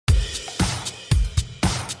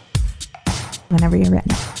Whenever you're ready.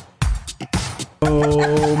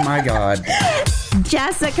 Oh my God.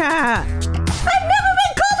 Jessica! I've never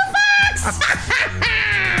been called a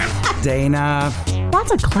fox! Dana.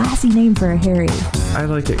 That's a classy name for a Harry. I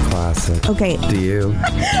like it classic. Okay. Do you?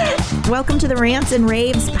 Welcome to the Rants and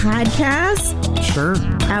Raves podcast. Sure.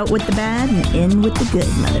 Out with the bad and in with the good,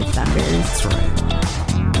 motherfuckers. That's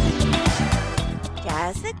right.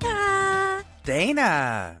 Jessica.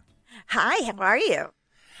 Dana. Hi, how are you?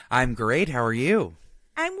 I'm great. How are you?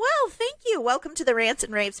 I'm well, thank you. Welcome to the Rants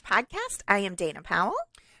and Raves podcast. I am Dana Powell.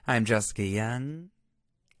 I'm Jessica Young.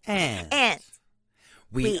 And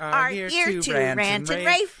we are here to rant and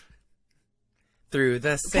rave through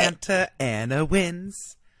the Santa Ana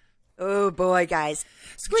winds. Oh boy, guys.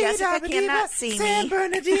 Jessica cannot see San me.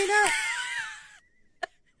 Bernardino.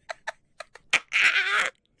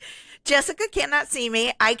 Jessica cannot see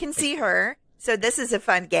me. I can see her. So this is a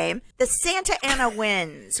fun game. The Santa Ana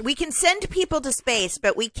winds. We can send people to space,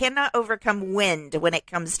 but we cannot overcome wind when it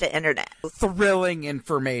comes to internet. Thrilling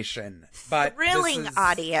information. But thrilling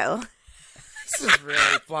audio. This is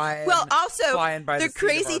really flying. Well, also, flying by the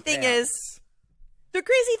crazy thing is,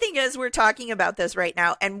 we're talking about this right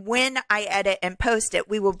now, and when I edit and post it,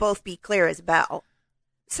 we will both be clear as a bell.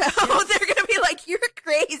 So they're going to be like, "You're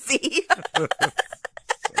crazy." So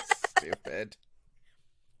stupid.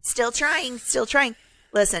 Still trying.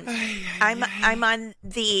 Listen, I'm on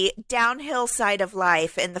the downhill side of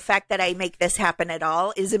life, and the fact that I make this happen at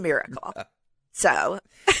all is a miracle. So,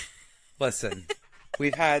 listen,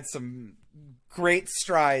 we've had some great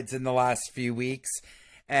strides in the last few weeks,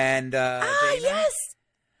 and Dana, yes,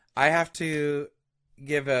 I have to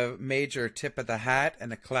give a major tip of the hat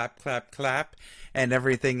and a clap, clap, clap, and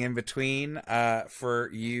everything in between for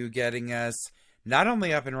you getting us not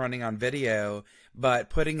only up and running on video, but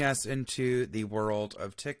putting us into the world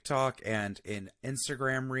of TikTok and in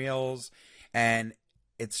Instagram Reels. And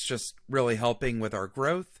it's just really helping with our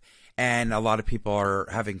growth. And a lot of people are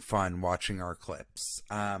having fun watching our clips.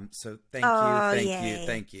 So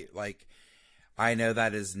thank you. Like, I know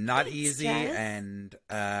that is not easy, Jess. And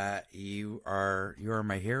you are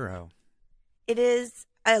my hero. It is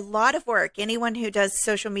a lot of work. Anyone who does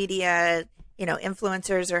social media,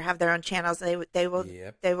 influencers or have their own channels, they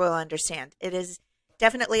will understand. It is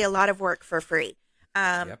definitely a lot of work for free.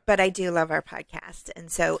 But I do love our podcast.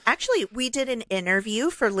 And so actually we did an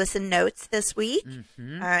interview for Listen Notes this week.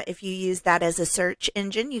 Mm-hmm. If you use that as a search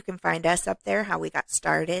engine, you can find us up there, how we got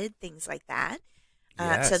started, things like that.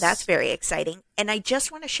 Yes. So that's very exciting. And I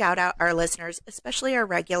just want to shout out our listeners, especially our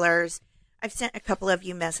regulars. I've sent a couple of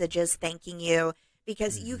you messages thanking you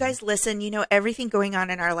because you guys listen, you know everything going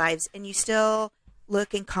on in our lives, and you still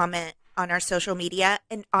look and comment on our social media.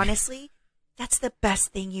 And honestly, that's the best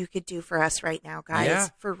thing you could do for us right now, guys. Yeah.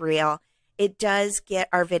 For real. It does get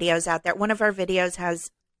our videos out there. One of our videos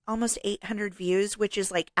has almost 800 views, which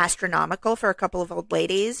is like astronomical for a couple of old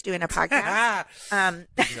ladies doing a podcast.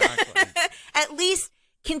 Exactly. At least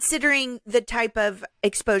considering the type of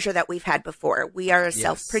exposure that we've had before. We are a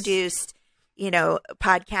self-produced,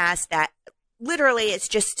 podcast that literally it's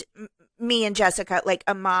just me and Jessica, like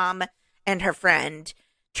a mom and her friend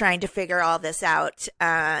trying to figure all this out.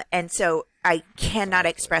 And so I cannot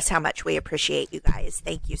express how much we appreciate you guys.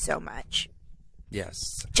 Thank you so much. Yes.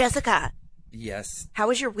 Jessica. Yes. How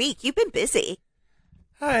was your week? You've been busy.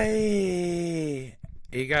 Hi.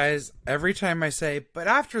 You guys, every time I say, but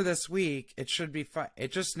after this week, it should be fine.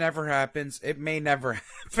 It just never happens. It may never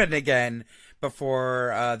happen again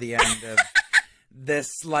before the end of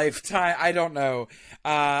this lifetime. I don't know.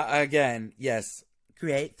 Again, yes.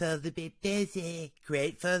 Grateful to be busy.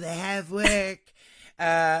 Grateful to have work.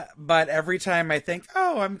 But every time I think,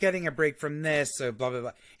 I'm getting a break from this, so blah, blah,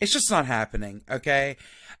 blah. It's just not happening, okay?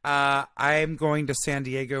 I'm going to San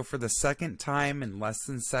Diego for the second time in less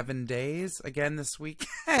than 7 days again this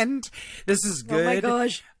weekend. This is good. Oh my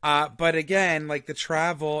gosh. But again, like the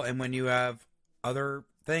travel and when you have other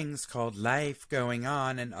things called life going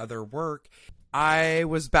on and other work. I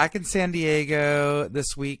was back in San Diego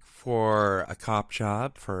this week for a cop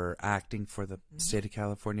job for acting for the state of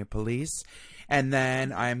California police. And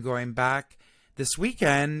then I'm going back this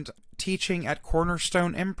weekend teaching at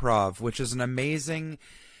Cornerstone Improv, which is an amazing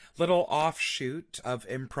little offshoot of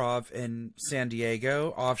improv in San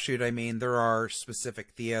Diego. Offshoot, I mean, there are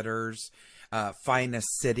specific theaters.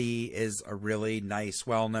 Finest City is a really nice,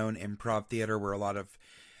 well-known improv theater where a lot of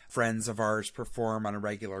friends of ours perform on a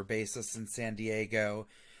regular basis in San Diego.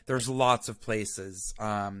 There's lots of places.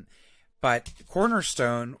 But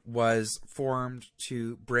Cornerstone was formed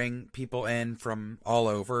to bring people in from all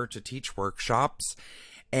over to teach workshops.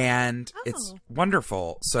 And it's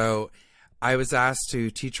wonderful. So I was asked to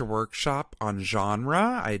teach a workshop on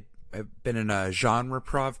genre. I've been in a genre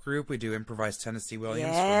prov group. We do improvised Tennessee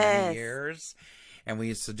Williams for many years. And we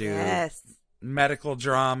used to do medical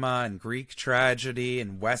drama and Greek tragedy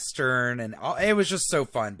and Western. And it was just so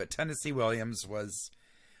fun. But Tennessee Williams was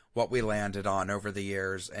what we landed on over the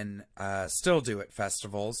years and still do at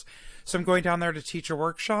festivals. So I'm going down there to teach a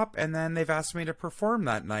workshop. And then they've asked me to perform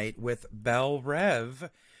that night with Belle Rev,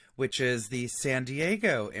 which is the San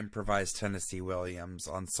Diego Improvised Tennessee Williams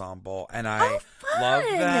Ensemble. And I love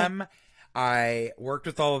them. I worked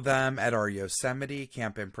with all of them at our Yosemite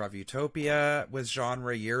Camp Improv Utopia with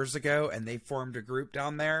genre years ago, and they formed a group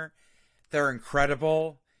down there. They're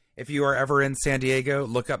incredible. If you are ever in San Diego,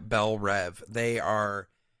 look up Belle Rev. They are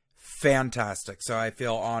fantastic. So I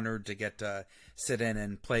feel honored to get to sit in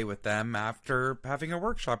and play with them after having a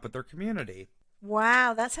workshop with their community.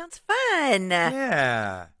 Wow, that sounds fun.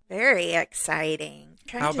 Yeah. Very exciting.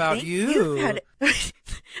 How about you?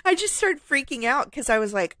 I just started freaking out because I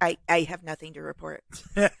was like, I have nothing to report.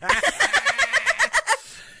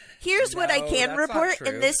 Here's what I can report,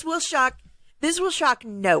 and this will shock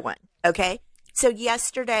no one, okay? So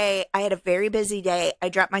yesterday, I had a very busy day. I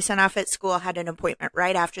dropped my son off at school, had an appointment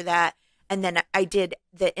right after that, and then I did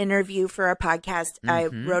the interview for a podcast. I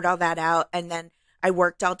wrote all that out, and then I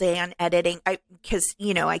worked all day on editing because,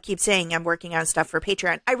 I keep saying I'm working on stuff for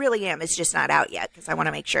Patreon. I really am. It's just not out yet because I want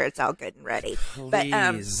to make sure it's all good and ready.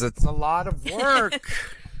 Please, it's a lot of work.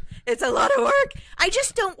 It's a lot of work. I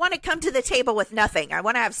just don't want to come to the table with nothing. I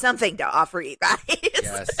want to have something to offer you guys.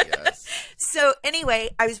 Yes. So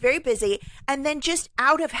anyway, I was very busy. And then just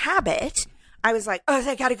out of habit, I was like,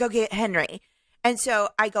 I got to go get Henry. And so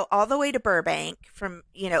I go all the way to Burbank from,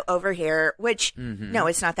 over here, which, no,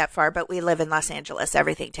 it's not that far, but we live in Los Angeles.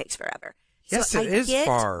 Everything takes forever. Yes, so it is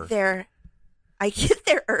far. I get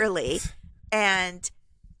there early, and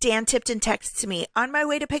Dan Tipton texts me, on my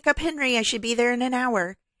way to pick up Henry, I should be there in an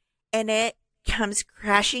hour. And it comes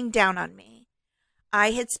crashing down on me.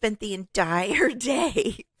 I had spent the entire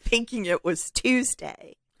day thinking it was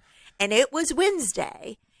Tuesday, and it was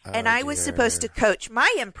Wednesday, and I was supposed to coach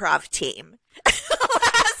my improv team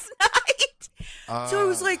last night. So I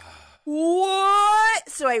was like, what?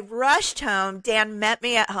 So I rushed home. Dan met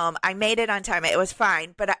me at home. I made it on time. It was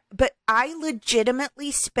fine. But I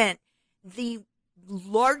legitimately spent the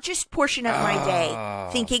largest portion of my day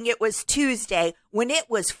thinking it was Tuesday when it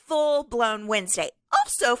was full-blown Wednesday.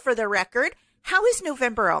 Also, for the record, how is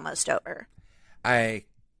November almost over? I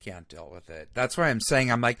can't deal with it. That's why I'm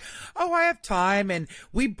saying, I'm like, I have time, and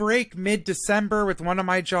we break mid-December with one of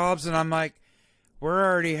my jobs, and I'm like, we're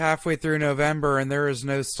already halfway through November, and there is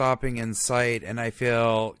no stopping in sight, and I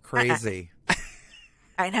feel crazy.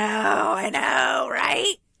 I know,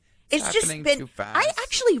 right? It's just been too fast.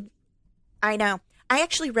 I know. I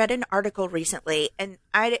actually read an article recently, and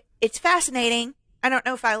it's fascinating. I don't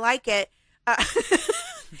know if I like it.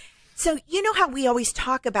 So you know how we always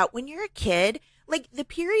talk about when you're a kid, like the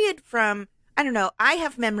period from, I don't know, I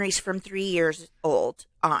have memories from 3 years old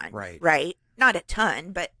on, right? Not a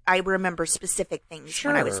ton, but I remember specific things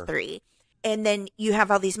when I was 3. And then you have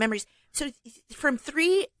all these memories. So from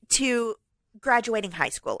 3 to graduating high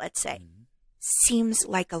school, let's say, seems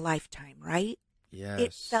like a lifetime, right? Yes.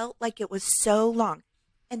 It felt like it was so long.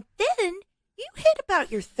 And then you hit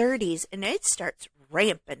about your 30s and it starts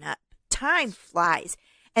ramping up. Time flies.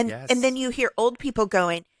 And then you hear old people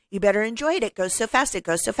going, you better enjoy it. It goes so fast. It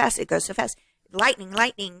goes so fast. It goes so fast. Lightning.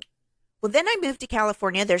 Well, then I moved to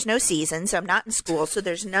California. There's no seasons. I'm not in school, so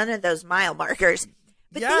there's none of those mile markers.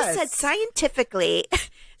 But they said scientifically,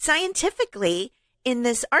 in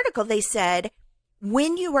this article, they said,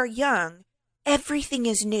 when you are young, everything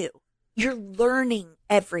is new. You're learning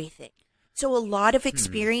everything. So a lot of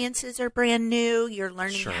experiences are brand new. You're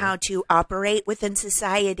learning how to operate within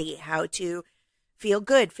society, how to feel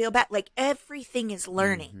good, feel bad. Like everything is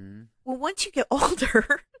learning. Well, once you get older,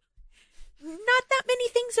 not that many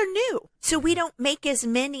things are new. So we don't make as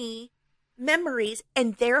many memories,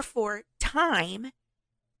 and therefore time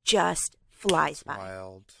just flies by.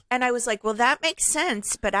 Wild. And I was like, well, that makes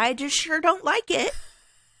sense, but I just sure don't like it.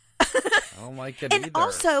 I don't like it and either.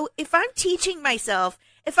 Also, if I'm teaching myself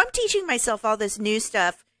all this new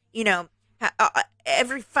stuff,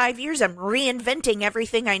 every 5 years I'm reinventing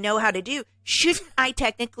everything I know how to do. Shouldn't I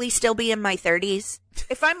technically still be in my 30s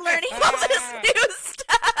if I'm learning all this new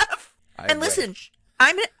stuff? And listen,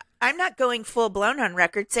 I'm not going full blown on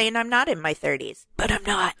record saying I'm not in my 30s, but I'm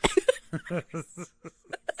not.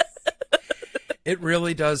 It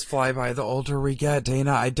really does fly by the older we get,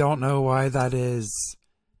 Dana. I don't know why that is.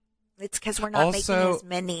 It's because we're not making as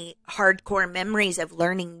many hardcore memories of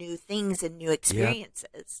learning new things and new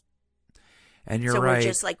experiences. And you're so right. we're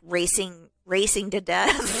just like racing to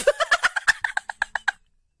death.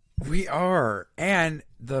 We are. And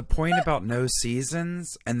the point about no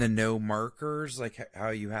seasons and the no markers, like how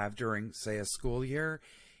you have during, say, a school year,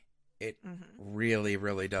 it really,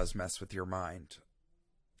 really does mess with your mind.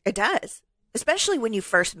 It does. Especially when you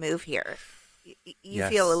first move here. You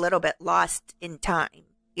feel a little bit lost in time,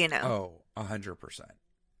 you know? Oh, 100%.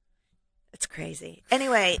 It's crazy.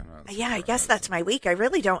 Anyway, I guess that's my week. I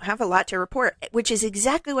really don't have a lot to report, which is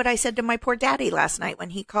exactly what I said to my poor daddy last night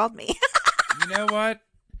when he called me. You know what?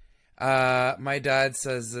 My dad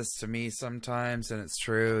says this to me sometimes, and it's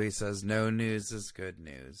true. He says, no news is good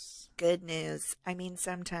news. Good news. I mean,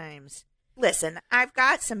 sometimes. Listen, I've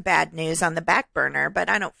got some bad news on the back burner, but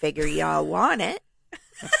I don't figure y'all want it.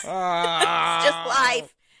 It's just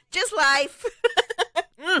life. Just life.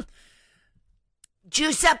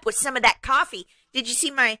 Juice up with some of that coffee. Did you see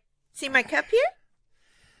my cup here?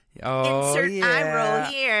 Oh, Insert eye roll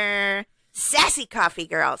here. Sassy coffee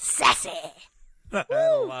girl. Sassy. I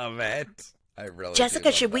love it. I really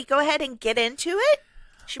Jessica, should we go ahead and get into it?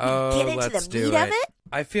 Should we get into the meat of it?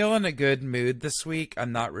 I feel in a good mood this week.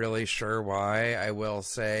 I'm not really sure why. I will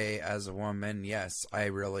say, as a woman, yes, I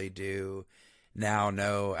really do now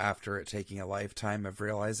know, after it taking a lifetime of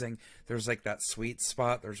realizing there's like that sweet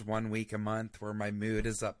spot. There's 1 week a month where my mood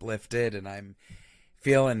is uplifted and I'm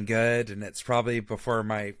feeling good, and it's probably before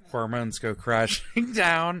my hormones go crashing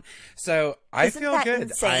down. So I feel good. Isn't that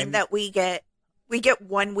insane that we get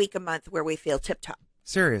 1 week a month where we feel tip top?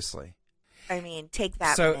 Seriously. I mean, take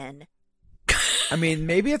that, men. I mean,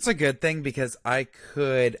 maybe it's a good thing, because I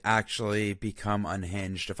could actually become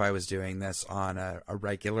unhinged if I was doing this on a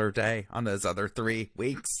regular day on those other 3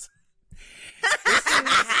 weeks.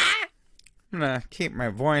 I'm going to keep my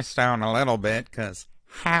voice down a little bit because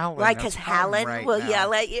Hallen. Why? Because Hallen will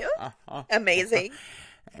yell at you? Amazing.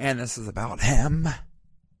 And this is about him.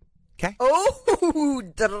 Okay. Oh,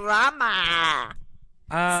 drama.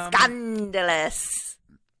 Scandalous.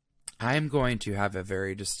 I'm going to have a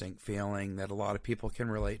very distinct feeling that a lot of people can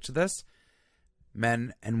relate to this.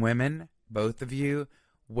 Men and women, both of you,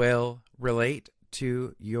 will relate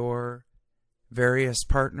to your various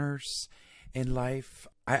partners in life.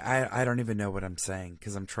 I don't even know what I'm saying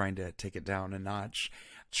because I'm trying to take it down a notch.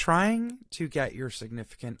 Trying to get your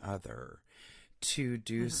significant other to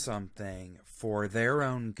do something for their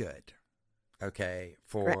own good, okay?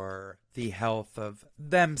 For the health of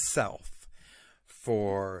themselves.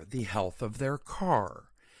 For the health of their car.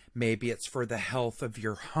 Maybe it's for the health of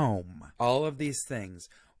your home. All of these things.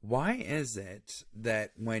 Why is it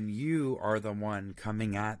that when you are the one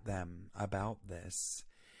coming at them about this,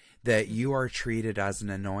 that you are treated as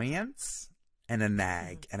an annoyance and a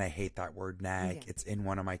nag? And I hate that word, nag. Yeah. It's in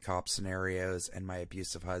one of my cop scenarios, and my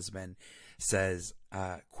abusive husband says,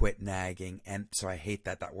 quit nagging. And so I hate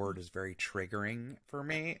that. That word is very triggering for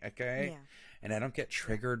me, okay? Yeah. And I don't get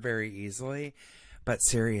triggered very easily. But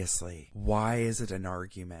seriously, why is it an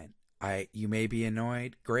argument? You may be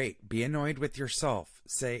annoyed. Great. Be annoyed with yourself.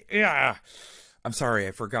 Say, yeah, I'm sorry,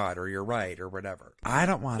 I forgot, or you're right, or whatever. I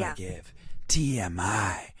don't want to give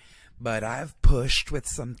TMI, but I've pushed with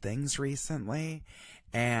some things recently,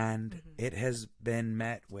 and it has been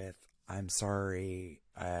met with, I'm sorry,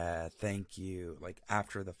 thank you, like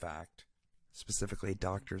after the fact, specifically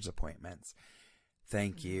doctor's appointments.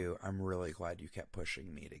 Thank you. I'm really glad you kept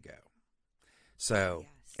pushing me to go. So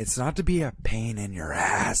it's not to be a pain in your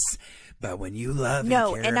ass, but when you love and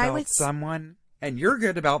care about someone, and you're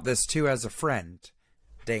good about this too as a friend,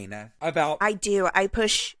 Dana, I do. I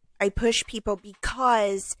push people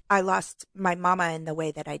because I lost my mama in the way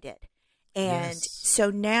that I did. And so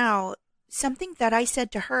now something that I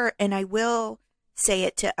said to her, and I will say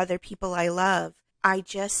it to other people I love, I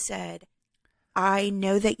just said, I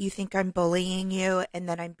know that you think I'm bullying you and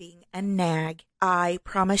that I'm being a nag. I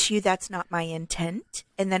promise you that's not my intent.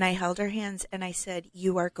 And then I held her hands and I said,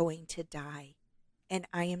 you are going to die. And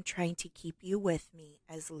I am trying to keep you with me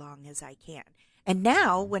as long as I can. And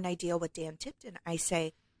now when I deal with Dan Tipton, I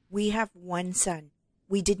say, we have one son.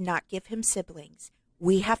 We did not give him siblings.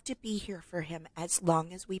 We have to be here for him as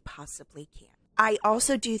long as we possibly can. I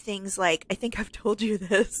also do things like, I think I've told you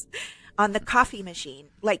this, on the coffee machine.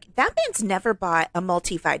 Like, that man's never bought a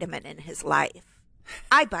multivitamin in his life.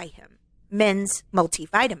 I buy him men's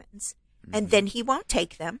multivitamins, and then he won't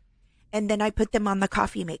take them. And then I put them on the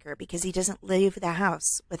coffee maker because he doesn't leave the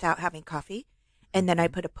house without having coffee. And then I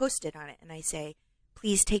put a Post-it on it and I say,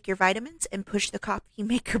 please take your vitamins and push the coffee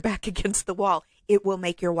maker back against the wall. It will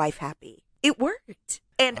make your wife happy. It worked.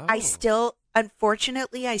 And I still,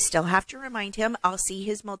 unfortunately, I still have to remind him. I'll see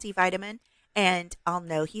his multivitamin and I'll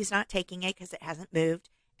know he's not taking it because it hasn't moved.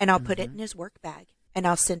 and I'll put it in his work bag and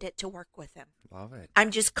I'll send it to work with him. Love it.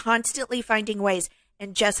 I'm just constantly finding ways.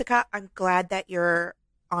 And Jessica, I'm glad that you're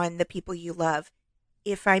on the people you love.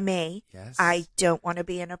 If I may, yes. I don't want to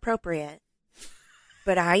be inappropriate,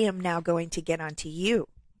 but I am now going to get onto you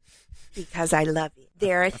because I love you.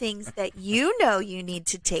 There are things that you know you need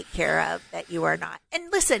to take care of that you are not.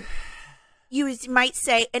 And listen, you might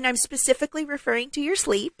say, and I'm specifically referring to your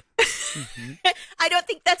sleep. Mm-hmm. I don't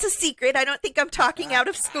think that's a secret. I don't think I'm talking out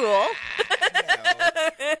of school.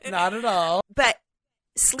 No, not at all. But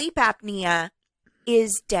sleep apnea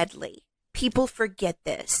is deadly. People forget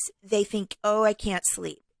this. They think, oh, I can't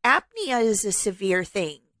sleep. Apnea is a severe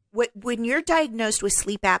thing. When you're diagnosed with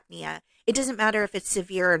sleep apnea, it doesn't matter if it's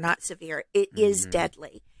severe or not severe. It is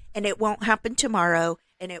deadly. And it won't happen tomorrow,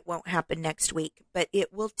 and it won't happen next week. But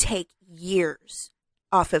it will take years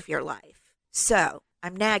off of your life. So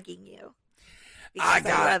I'm nagging you. I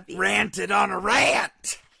got ranted on a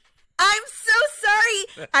rant. I'm so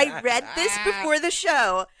sorry. I read this before the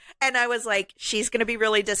show, and I was like, she's going to be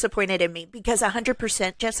really disappointed in me because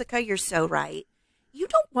 100%, Jessica, you're so right. You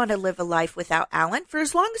don't want to live a life without Alan for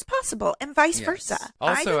as long as possible, and vice versa.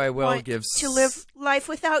 Also, I will want give to live life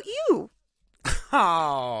without you.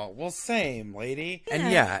 Oh, well, same, lady. Yeah.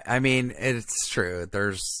 And yeah, I mean, it's true.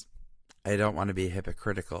 I don't want to be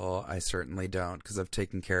hypocritical. I certainly don't, because I've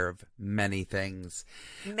taken care of many things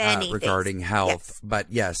regarding health. Yes. But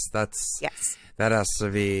yes, that has to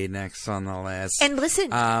be next on the list. And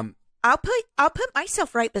listen, I'll put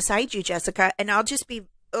myself right beside you, Jessica, and I'll just be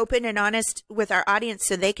open and honest with our audience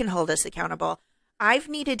so they can hold us accountable. I've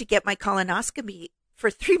needed to get my colonoscopy for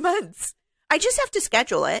 3 months. I just have to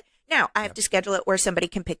schedule it. Now, I have to schedule it where somebody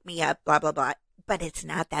can pick me up, blah, blah, blah. But it's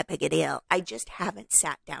not that big a deal. I just haven't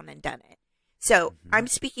sat down and done it. So I'm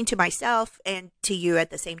speaking to myself and to you at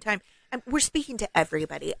the same time. We're speaking to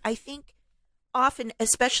everybody. I think often,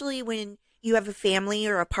 especially when you have a family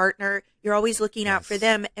or a partner, you're always looking out for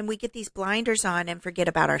them, and we get these blinders on and forget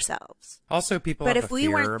about ourselves. Also, people have a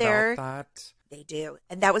fear about that. They do.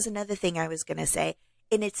 And that was another thing I was going to say.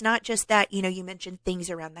 And it's not just that, you mentioned things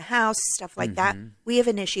around the house, stuff like that. We have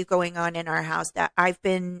an issue going on in our house that I've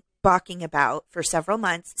been balking about for several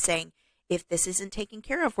months, saying, if this isn't taken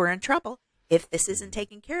care of, we're in trouble. If this isn't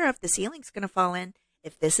taken care of, the ceiling's going to fall in.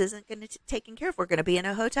 If this isn't going to be taken care of, we're going to be in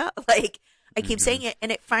a hotel. Like, I keep saying it.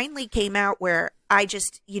 And it finally came out where I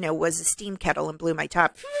just, was a steam kettle and blew my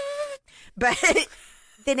top. But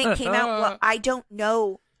then it came out, well, I don't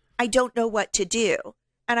know what to do.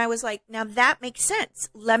 And I was like, now that makes sense.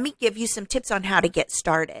 Let me give you some tips on how to get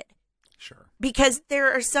started. Sure. Because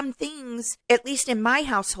there are some things, at least in my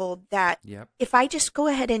household, that if I just go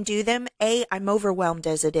ahead and do them, A, I'm overwhelmed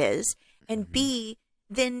as it is. And B,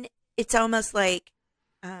 then it's almost like,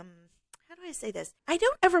 how do I say this? I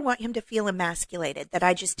don't ever want him to feel emasculated that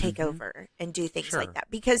I just take over and do things like that.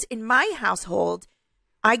 Because in my household,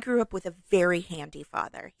 I grew up with a very handy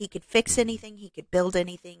father. He could fix anything. He could build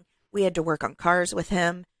anything. We had to work on cars with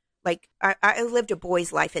him. Like, I lived a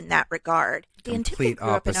boy's life in that regard. Dan Complete Tipton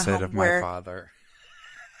grew up in a opposite home of my where, father.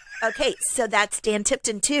 Okay, so that's Dan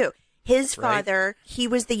Tipton, too. His father, he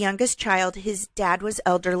was the youngest child. His dad was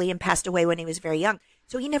elderly and passed away when he was very young.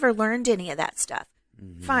 So he never learned any of that stuff.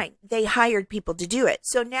 Fine. They hired people to do it.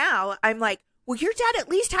 So now I'm like, well, your dad at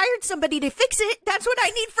least hired somebody to fix it. That's what I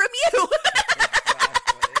need from you.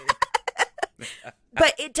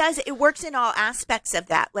 But it works in all aspects of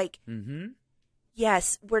that. Like,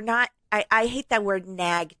 yes, we're not, I hate that word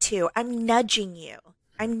nag too. I'm nudging you.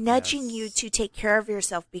 I'm nudging you to take care of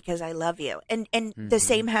yourself because I love you. And the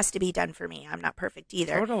same has to be done for me. I'm not perfect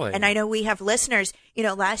either. Totally. And I know we have listeners,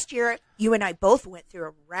 last year you and I both went through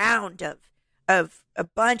a round of a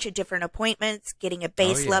bunch of different appointments, getting a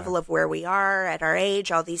base level of where we are at our age,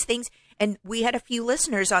 all these things. And we had a few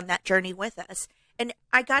listeners on that journey with us. And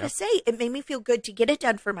I got to say, it made me feel good to get it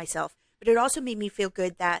done for myself, but it also made me feel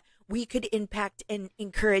good that we could impact and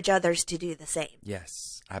encourage others to do the same.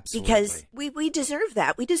 Yes, absolutely. Because we deserve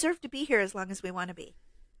that. We deserve to be here as long as we want to be.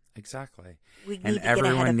 Exactly. And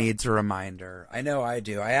everyone needs a reminder. I know I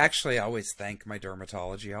do. I actually always thank my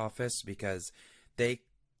dermatology office because they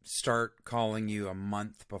start calling you a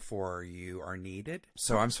month before you are needed.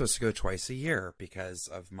 So I'm supposed to go twice a year because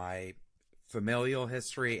of my familial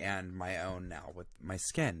history and my own now with my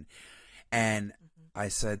skin. And I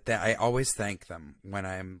said that I always thank them when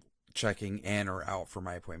I'm checking in or out for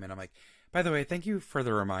my appointment. I'm like, by the way, thank you for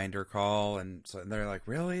the reminder call. And so they're like,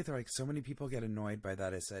 really? They're like, so many people get annoyed by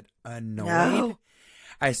that. I said, annoyed? No.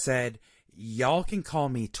 I said, y'all can call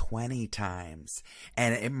me 20 times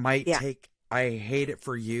and it might take, I hate it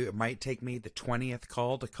for you. It might take me the 20th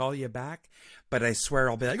call to call you back, but I swear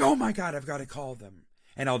I'll be like, oh my God, I've got to call them.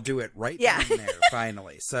 And I'll do it right Yeah. then and there,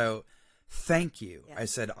 finally. So thank you. Yeah. I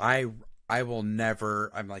said, I will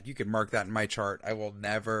never, I'm like, you can mark that in my chart. I will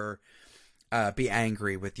never be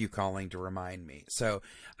angry with you calling to remind me. So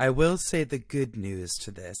I will say the good news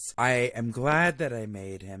to this. I am glad that I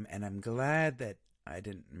made him, and I'm glad that I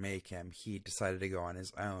didn't make him. He decided to go on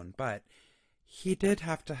his own, but he did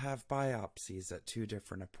have to have biopsies at 2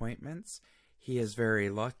 different appointments. He is very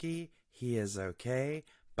lucky. He is okay.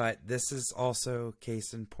 But this is also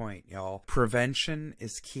case in point, y'all. Prevention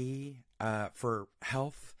is key for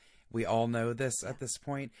health. We all know this at this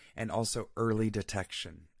point. And also early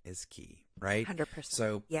detection is key, right? 100%.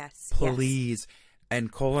 So yes, please.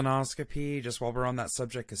 And colonoscopy, just while we're on that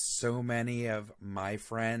subject, because so many of my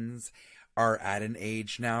friends are at an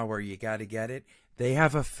age now where you got to get it. They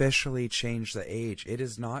have officially changed the age. It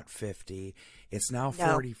is not 50. It's now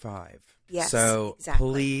 45. Yes, so exactly.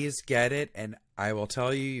 Please get it. And I will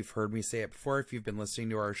tell you, you've heard me say it before, if you've been listening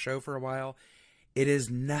to our show for a while, it is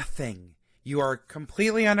nothing. You are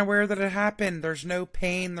completely unaware that it happened. There's no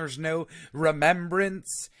pain. There's no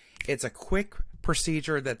remembrance. It's a quick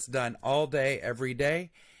procedure that's done all day, every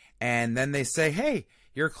day. And then they say, hey,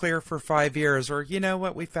 you're clear for 5 years, or you know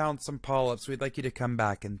what, we found some polyps. We'd like you to come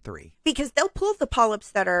back in 3. Because they'll pull the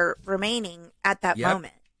polyps that are remaining at that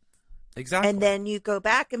moment. Exactly. And then you go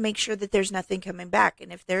back and make sure that there's nothing coming back.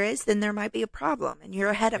 And if there is, then there might be a problem and you're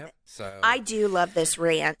ahead of it. So I do love this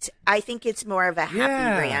rant. I think it's more of a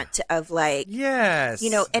happy rant of like, yes, you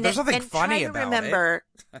know, and there's nothing funny about remember,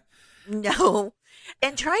 it. No.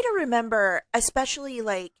 And try to remember, especially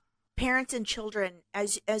like parents and children,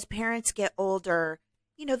 as parents get older,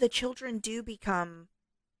 you know, the children do become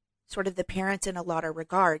sort of the parents in a lot of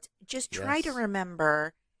regards. Just try to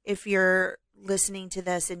remember, if you're listening to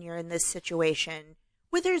this and you're in this situation,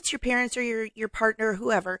 whether it's your parents or your partner or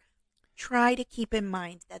whoever, try to keep in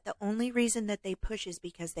mind that the only reason that they push is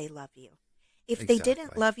because they love you. If they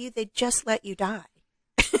didn't love you, they'd just let you die.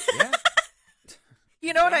 Yeah.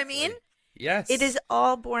 You know what I mean? Yes. It is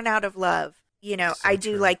all born out of love. You know, I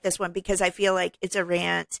do like this one because I feel like it's a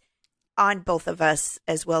rant on both of us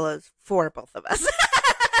as well as for both of us.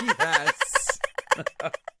 Yes.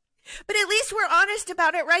 But at least we're honest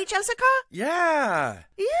about it, right, Jessica? Yeah.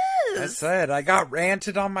 Yes. I said, I got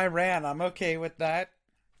ranted on my rant. I'm okay with that.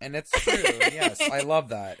 And it's true. Yes, I love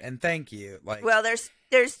that. And thank you. Like, well,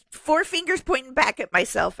 there's 4 fingers pointing back at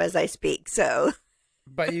myself as I speak, so.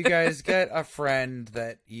 But you guys get a friend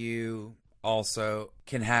that you also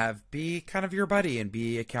can have be kind of your buddy and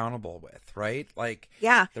be accountable with, right? Like,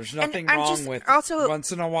 yeah, there's nothing wrong with also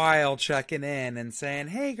once in a while checking in and saying,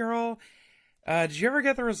 hey, girl, did you ever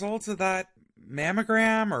get the results of that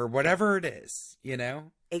mammogram or whatever it is, you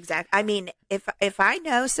know? Exactly. I mean, if I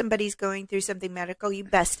know somebody's going through something medical, you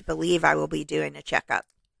best believe I will be doing a checkup.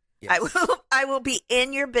 Yes. I will be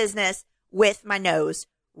in your business with my nose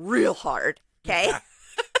real hard, okay? Yeah.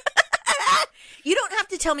 You don't have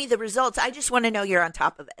to tell me the results. I just want to know you're on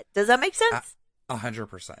top of it. Does that make sense?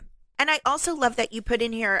 100%. And I also love that you put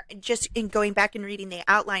in here, just in going back and reading the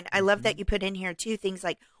outline, I love that you put in here too, things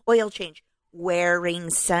like oil change, wearing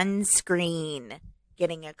sunscreen,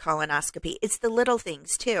 getting a colonoscopy. It's the little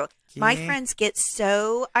things too. Yeah. My friends get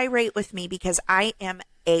so irate with me because I am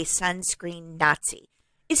a sunscreen Nazi.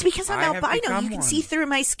 It's because I'm albino. You can see through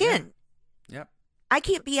my skin. Yeah. Yep. I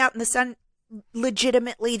can't be out in the sun.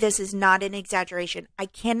 Legitimately, this is not an exaggeration. I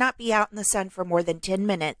cannot be out in the sun for more than 10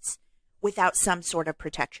 minutes without some sort of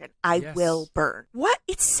protection. I will burn. What?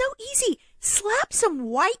 It's so easy. Slap some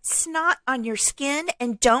white snot on your skin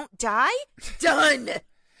and don't die. Done.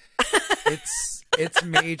 It's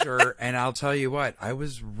major. And I'll tell you what, I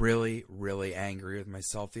was really, really angry with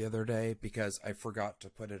myself the other day because I forgot to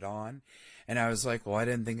put it on. And I was like, well, I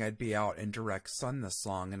didn't think I'd be out in direct sun this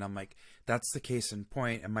long. And I'm like, that's the case in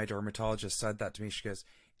point. And my dermatologist said that to me. She goes,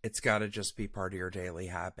 it's got to just be part of your daily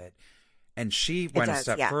habit. And she went a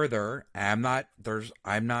step further. I'm not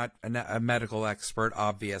a medical expert,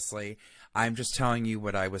 obviously. I'm just telling you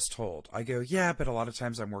what I was told. I go, yeah, but a lot of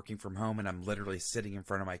times I'm working from home and I'm literally sitting in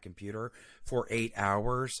front of my computer for 8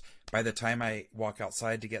 hours. By the time I walk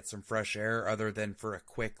outside to get some fresh air, other than for a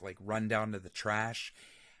quick run down to the trash,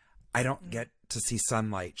 I don't get to see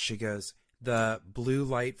sunlight. She goes, the blue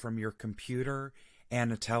light from your computer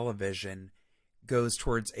and a television goes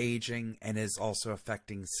towards aging and is also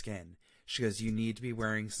affecting skin. She goes, you need to be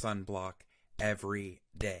wearing sunblock every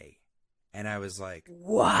day. And I was like,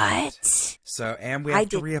 what? So, and we have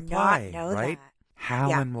to reapply, right?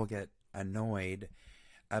 Hallen will get annoyed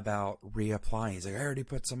about reapplying. He's like, I already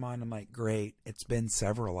put some on. I'm like, great. It's been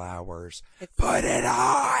several hours. Put it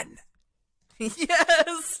on.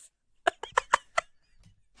 Yes.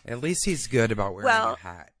 At least he's good about wearing a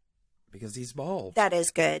hat because he's bald. That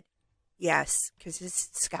is good. Yes, because his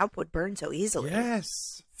scalp would burn so easily.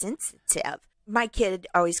 Yes. Sensitive. My kid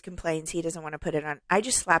always complains he doesn't want to put it on. I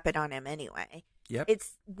just slap it on him anyway. Yep.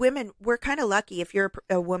 It's women. We're kind of lucky if you're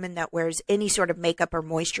a woman that wears any sort of makeup or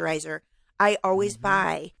moisturizer. I always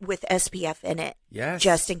buy with SPF in it. Yes.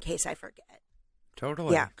 Just in case I forget.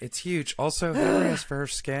 Totally. Yeah. It's huge. Also, Hillary has fair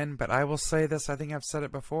skin, but I will say this. I think I've said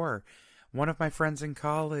it before. One of my friends in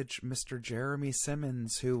college, Mr. Jeremy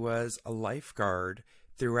Simmons, who was a lifeguard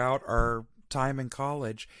throughout our time in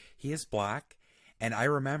college, he is black. And I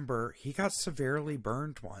remember he got severely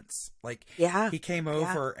burned once. Like, he came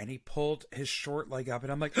over and he pulled his short leg up,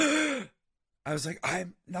 and I'm like, I was like,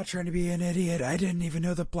 I'm not trying to be an idiot. I didn't even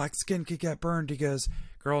know that black skin could get burned. He goes,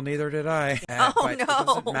 girl, neither did I. But it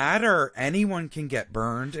doesn't matter. Anyone can get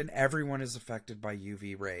burned, and everyone is affected by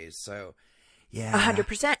UV rays. So, yeah.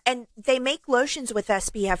 100%. And they make lotions with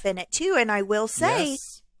SPF in it, too. And I will say,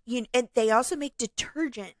 and they also make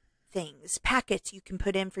detergent things, packets you can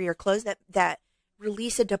put in for your clothes that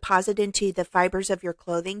release a deposit into the fibers of your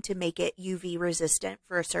clothing to make it UV resistant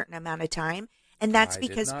for a certain amount of time. And that's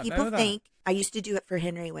because people think, I used to do it for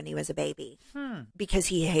Henry when he was a baby because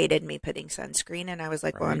he hated me putting sunscreen. And I was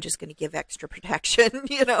like, well, I'm just going to give extra protection,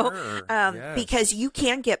 because you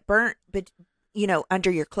can get burnt, but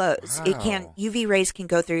under your clothes. Wow. UV rays can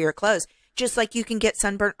go through your clothes, just like you can get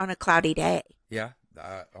sunburnt on a cloudy day. Yeah.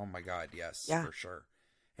 Oh my God. Yes, for sure.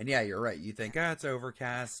 And yeah, you're right. You think, it's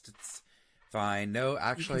overcast. It's fine. No,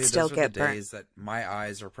 actually, those are the days that my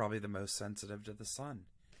eyes are probably the most sensitive to the sun.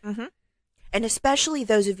 Mm-hmm. And especially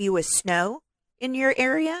those of you with snow in your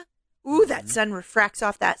area. Ooh, that sun refracts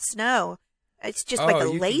off that snow. It's just like a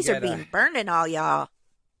laser beam burning all y'all.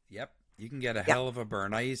 Yep. You can get a hell of a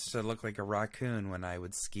burn. I used to look like a raccoon when I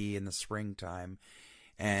would ski in the springtime.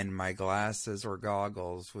 And my glasses or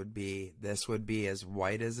goggles would be as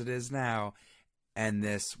white as it is now. And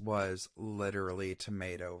this was literally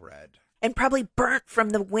tomato red. And probably burnt from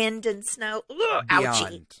the wind and snow. Ugh,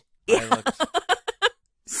 ouchie. I looked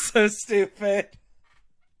so stupid.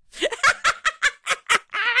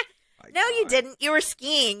 No, you didn't. You were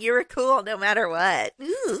skiing. You were cool no matter what.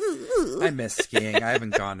 Ooh. I miss skiing. I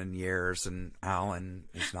haven't gone in years, and Alan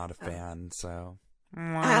is not a fan, so.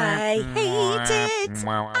 I hate it.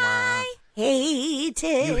 I hate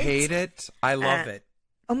it. You hate it? I love it.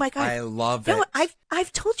 Oh my God. I love it.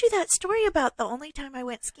 I've told you that story about the only time I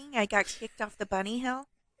went skiing, I got kicked off the bunny hill.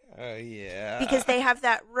 Oh, yeah. Because they have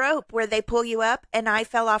that rope where they pull you up, and I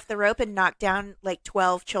fell off the rope and knocked down like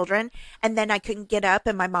 12 children. And then I couldn't get up,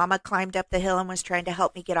 and my mama climbed up the hill and was trying to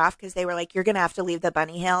help me get off because they were like, you're going to have to leave the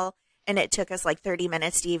bunny hill. And it took us like 30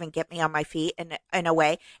 minutes to even get me on my feet and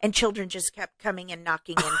away. And children just kept coming and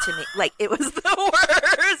knocking into me. Like, it was the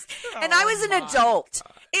worst. And I was an adult.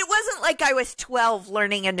 It wasn't like I was 12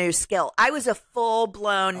 learning a new skill. I was a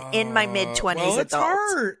full-blown, in my mid-20s adult. It's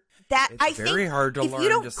hard. It's very hard to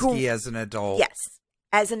learn to ski as an adult. Yes,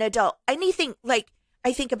 as an adult. Anything, like,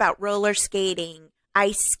 I think about roller skating,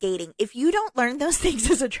 ice skating. If you don't learn those things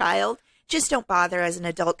as a child, just don't bother as an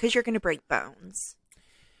adult because you're going to break bones.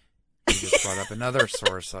 You just brought up another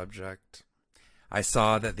sore subject. I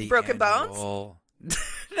saw that the broken bones?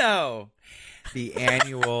 No. The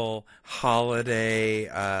annual holiday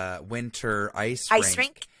winter ice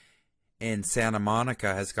rink in Santa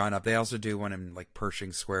Monica has gone up. They also do one in like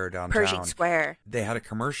Pershing Square downtown. Pershing Square. They had a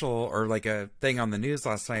commercial or like a thing on the news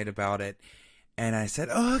last night about it. And I said,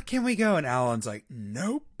 oh, can we go? And Alan's like,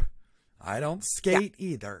 nope, I don't skate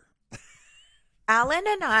either. Alan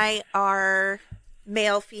and I are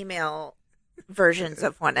male-female versions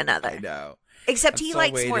of one another. I know. Except he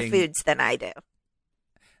likes more foods than I do.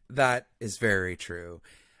 That is very true.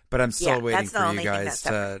 But I'm still waiting for you guys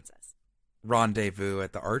to rendezvous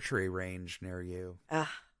at the archery range near you. That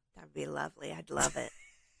would be lovely. I'd love it.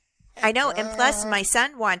 I know. And plus, my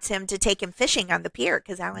son wants him to take him fishing on the pier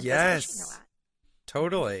because Alan does fishing a lot.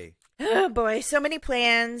 Totally. Oh, boy. So many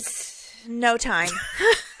plans. No time.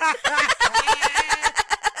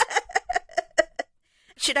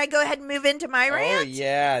 Should I go ahead and move into my rant? Oh,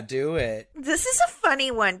 yeah, do it. This is a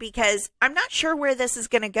funny one because I'm not sure where this is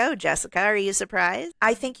going to go, Jessica. Are you surprised?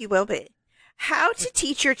 I think you will be. How to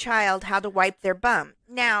teach your child how to wipe their bum.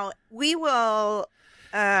 Now, we will,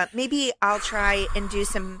 maybe I'll try and do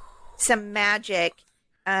some magic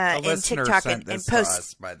in TikTok and post. To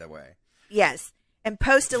us, by the way. Yes. And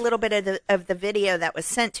post a little bit of the video that was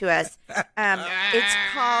sent to us. It's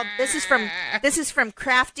called, this is from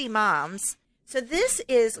Crafty Moms. So this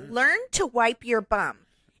is Learn to Wipe Your Bum.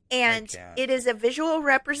 And it is a visual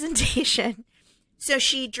representation. So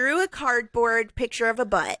she drew a cardboard picture of a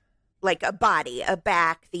butt. like a body, a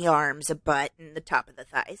back, the arms, a butt, and the top of the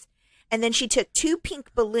thighs. And then she took 2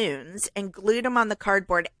 pink balloons and glued them on the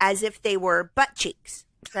cardboard as if they were butt cheeks,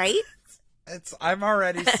 right? I'm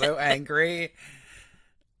already so angry.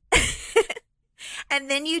 And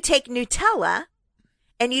then you take Nutella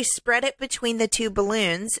and you spread it between the 2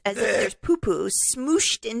 balloons as if there's poo-poo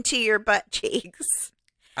smooshed into your butt cheeks.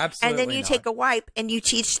 Absolutely. And then you take a wipe and you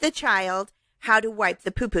teach the child how to wipe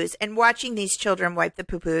the poo-poos. And watching these children wipe the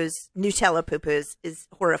poo-poos, Nutella poo-poos, is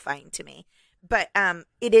horrifying to me. But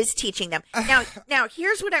it is teaching them. Now,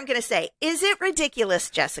 here's what I'm going to say. Is it ridiculous,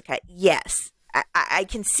 Jessica? Yes. I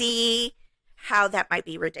can see how that might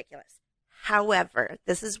be ridiculous. However,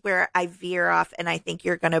 this is where I veer off, and I think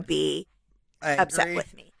you're going to be upset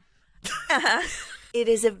with me. It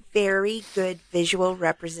is a very good visual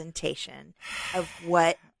representation of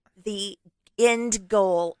what the end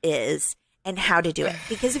goal is and how to do it.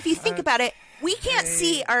 Because if you think about it, we can't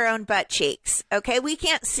see our own butt cheeks, okay? We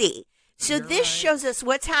can't see. So this shows us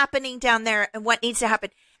what's happening down there and what needs to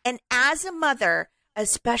happen. And as a mother,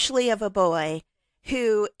 especially of a boy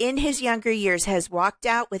who in his younger years has walked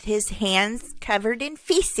out with his hands covered in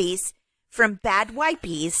feces from bad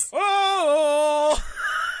wipies. Oh!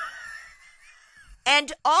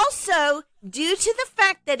 And also due to the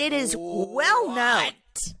fact that it is well known.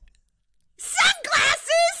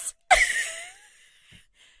 Sunglasses!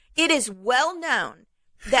 It is well known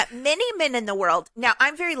that many men in the world, now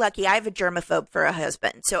I'm very lucky, I have a germaphobe for a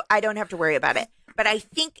husband, so I don't have to worry about it. But I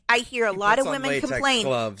think I hear a lot of women complain.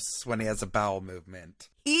 Gloves when he has a bowel movement.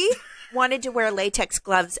 He wanted to wear latex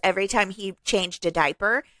gloves every time he changed a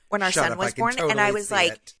diaper when our son was born. Totally, and I was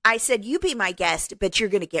like, I said, you be my guest, but you're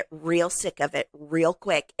going to get real sick of it real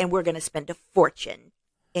quick. And we're going to spend a fortune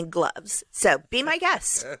in gloves. So be my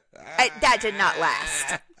guest. That did not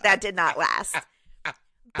last. That did not last.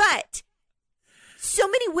 But so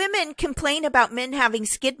many women complain about men having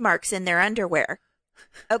skid marks in their underwear.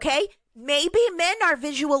 Okay? Maybe men are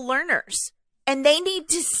visual learners and they need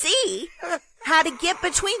to see how to get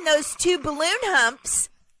between those 2 balloon humps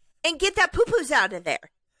and get that poo-poos out of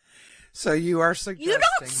there. So you are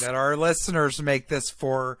suggesting that our listeners make this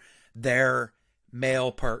for their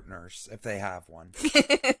male partners if they have one.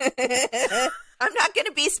 I'm not going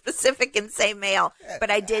to be specific and say male,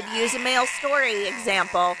 but I did use a male story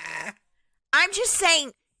example. I'm just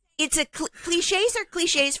saying it's a cliches are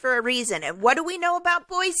cliches for a reason. And what do we know about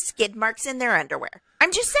boys? Skid marks in their underwear.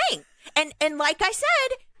 I'm just saying. And like I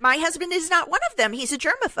said, my husband is not one of them. He's a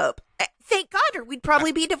germaphobe. Thank God, or we'd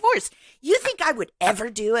probably be divorced. You think I would ever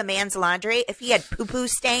do a man's laundry if he had poo-poo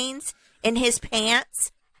stains in his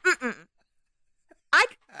pants? Mm-mm.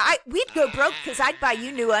 We'd go broke because I'd buy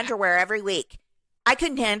you new underwear every week. I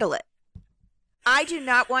couldn't handle it. I do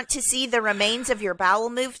not want to see the remains of your bowel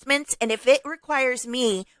movements, and if it requires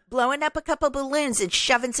me blowing up a couple balloons and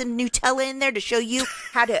shoving some Nutella in there to show you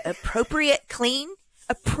how to appropriately clean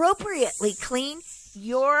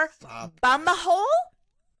your bum hole,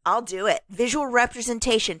 I'll do it. Visual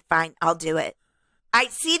representation, fine, I'll do it. I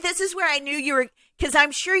see, this is where I knew you were, because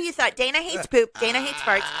I'm sure you thought Dana hates poop, Dana hates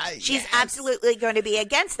farts. She's absolutely going to be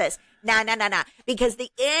against this. No. Because the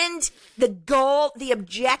end, the goal, the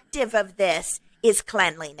objective of this is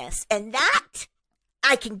cleanliness. And that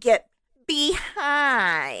I can get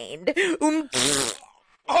behind. Okay,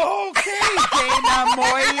 Dana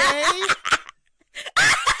Moye.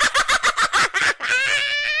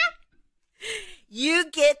 You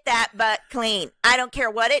get that butt clean. I don't care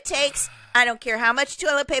what it takes. I don't care how much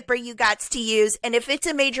toilet paper you got to use. And if it's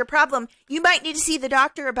a major problem, you might need to see the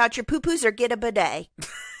doctor about your poo-poos or get a bidet.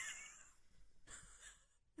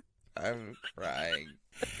 I'm crying.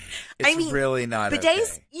 It's really not bidets,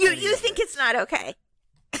 okay. You think it's not okay.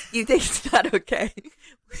 You think it's not okay.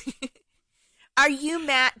 Are you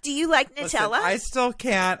mad? Do you like Nutella? Listen, I still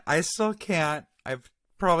can't. I've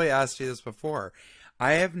probably asked you this before.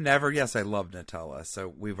 I have never, yes, I love Nutella, so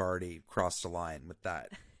we've already crossed a line with that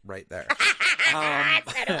right there. I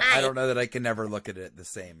don't know that I can never look at it the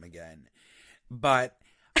same again. But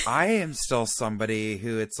I am still somebody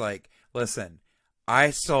who it's like, listen, I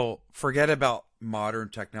still forget about modern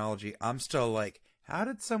technology. I'm still like, how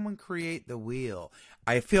did someone create the wheel?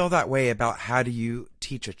 I feel that way about how do you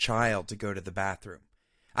teach a child to go to the bathroom.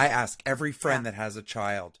 I ask every friend that has a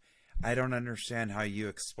child, I don't understand how you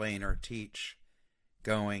explain or teach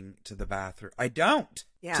going to the bathroom. I don't.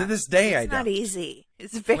 Yeah. To this day, I don't. It's not easy.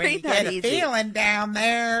 It's very not easy. When you get a feeling down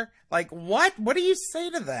there, like what? What do you say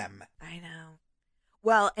to them? I know.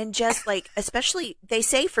 Well, and just like, especially, they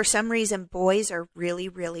say for some reason, boys are really,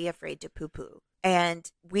 really afraid to poo-poo.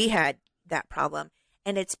 And we had that problem.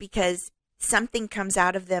 And it's because something comes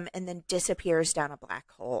out of them and then disappears down a black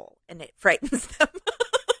hole, and it frightens them.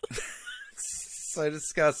 So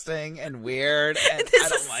disgusting and weird, and I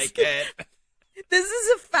don't like it. This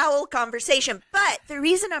is a foul conversation, but the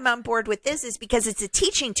reason I'm on board with this is because it's a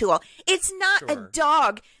teaching tool. It's not a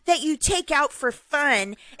dog that you take out for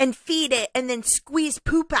fun and feed it and then squeeze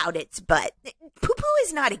poop out its butt. Poo-poo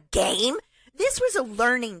is not a game. This was a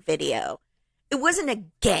learning video. It wasn't a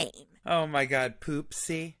game. Oh my God,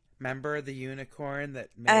 Poopsie. Remember the unicorn that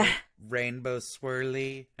made rainbow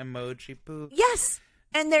swirly emoji poop? Yes.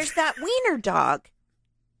 And there's that wiener dog.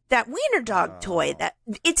 That wiener dog toy that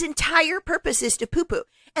its entire purpose is to poo-poo.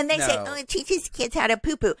 And they say, it teaches kids how to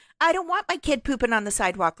poo-poo. I don't want my kid pooping on the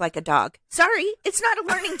sidewalk like a dog. Sorry, it's not a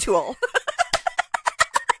learning tool.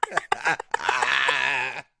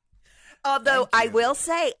 Although I will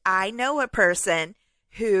say, I know a person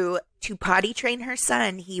who, to potty train her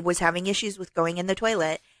son, he was having issues with going in the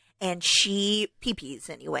toilet. And pee-pees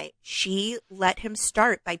anyway. She let him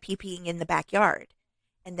start by pee-peeing in the backyard.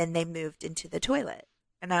 And then they moved into the toilet.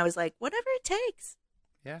 And I was like, whatever it takes.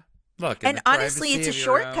 Yeah. Look, and honestly, it's a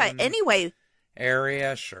shortcut anyway.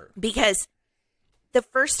 Area, sure. Because the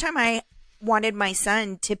first time I wanted my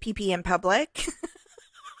son to pee-pee in public, taken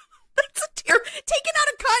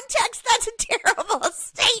out of context, that's a terrible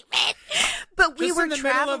statement. But we were in the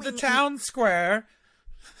traveling middle of the town square.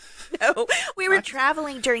 No, we were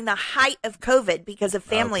traveling during the height of COVID because of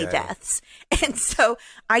family deaths. And so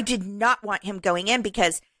I did not want him going in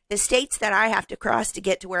because the states that I have to cross to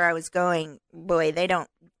get to where I was going, boy, they don't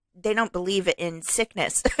believe in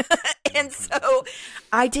sickness. And so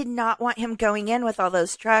I did not want him going in with all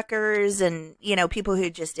those truckers and, people who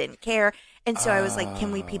just didn't care. And so I was like,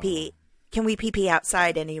 can we pee-pee? Can we pee-pee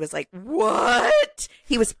outside? And he was like, what?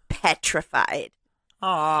 He was petrified.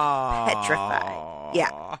 Petrified.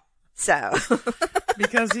 Yeah. So.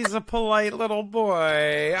 Because he's a polite little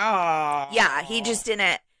boy. Yeah, he just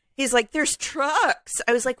didn't. He's like, there's trucks.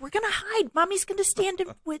 I was like, we're going to hide. Mommy's going to stand in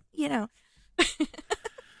with,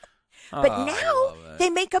 But now they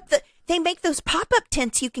make those pop-up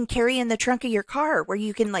tents you can carry in the trunk of your car where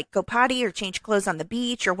you can go potty or change clothes on the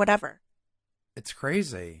beach or whatever. It's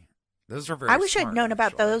crazy. Those are very I wish I'd known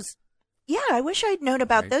about those. Yeah, I wish I'd known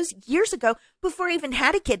about those years ago before I even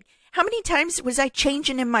had a kid. How many times was I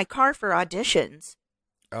changing in my car for auditions?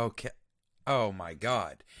 Okay. Oh my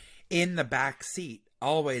God. In the back seat.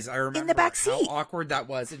 Always. I remember in the back seat. How awkward that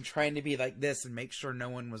was and trying to be like this and make sure no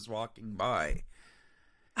one was walking by.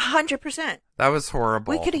 100%. That was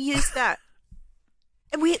horrible. We could have used that.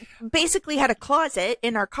 And we basically had a closet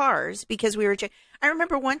in our cars because we were. I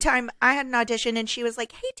remember one time I had an audition and she was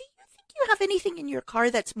like, hey, do you think you have anything in your car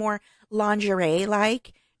that's more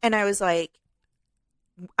lingerie-like? And I was like,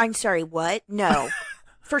 I'm sorry, what? No.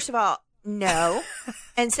 First of all, no.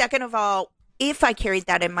 And second of all, if I carried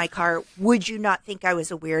that in my car, would you not think I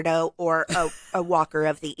was a weirdo or a walker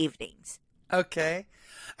of the evenings? Okay.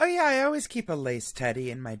 Oh, yeah, I always keep a lace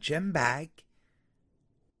teddy in my gym bag.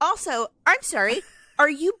 Also, I'm sorry, are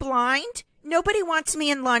you blind? Nobody wants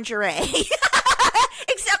me in lingerie.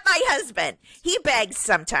 Except my husband. He begs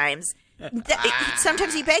sometimes.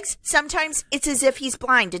 Sometimes he begs. Sometimes it's as if he's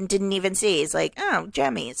blind and didn't even see. He's like, oh,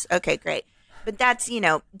 jammies. Okay, great. But that's,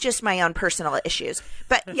 just my own personal issues.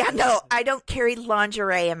 But yeah, no, I don't carry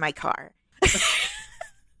lingerie in my car.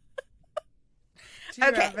 Do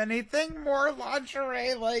you have anything more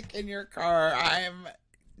lingerie-like in your car?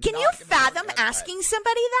 Can you fathom asking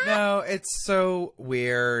somebody that? No, it's so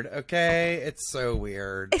weird, okay? It's so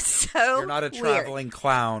weird. It's so You're not a traveling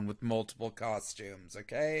clown with multiple costumes,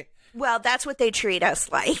 okay? Well, that's what they treat us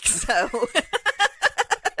like, so.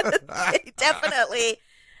 Definitely.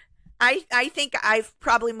 I think I've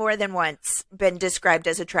probably more than once been described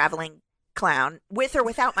as a traveling clown, with or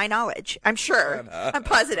without my knowledge. I'm sure. I'm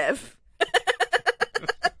positive.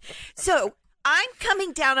 So I'm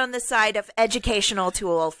coming down on the side of educational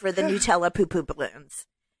tool for the Nutella poo-poo balloons.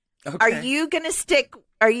 Okay. Are you going to stick?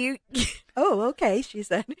 Are you? Oh, okay, she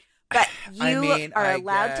said. But you are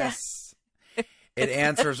allowed to. It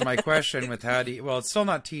answers my question with how do you, well, it's still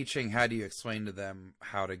not teaching how do you explain to them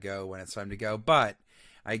how to go when it's time to go. But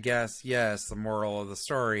I guess, yes, the moral of the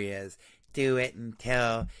story is do it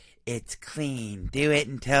until it's clean. Do it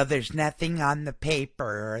until there's nothing on the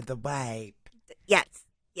paper or the wipe.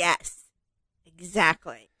 Yes,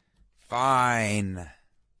 exactly. Fine.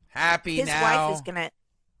 Happy his now.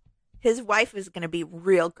 His wife is gonna be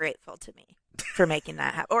real grateful to me for making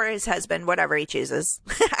that happen, or his husband, whatever he chooses.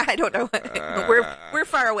 I don't know. We're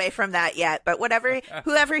far away from that yet, but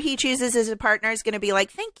whoever he chooses as a partner is gonna be like,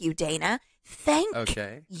 thank you, Dana. Thank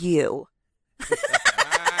you.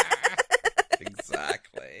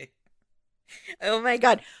 Exactly. Oh my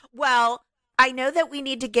God. Well, I know that we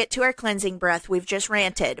need to get to our cleansing breath. We've just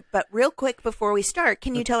ranted. But real quick before we start,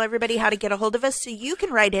 can you tell everybody how to get a hold of us so you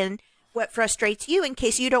can write in what frustrates you in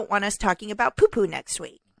case you don't want us talking about poo-poo next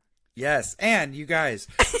week? Yes. And you guys,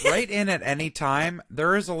 write in at any time.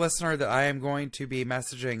 There is a listener that I am going to be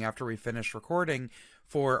messaging after we finish recording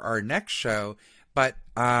for our next show. But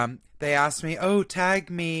they asked me, tag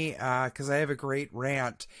me because I have a great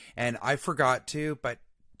rant. And I forgot to, but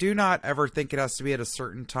do not ever think it has to be at a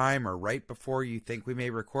certain time or right before you think we may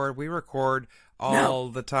record. We record all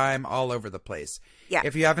the time, all over the place. Yeah.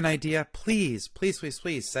 If you have an idea, please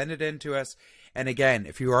send it in to us. And again,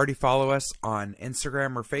 if you already follow us on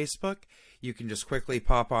Instagram or Facebook, you can just quickly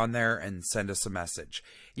pop on there and send us a message.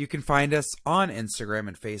 You can find us on Instagram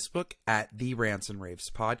and Facebook at the Rants and Raves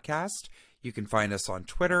Podcast. You can find us on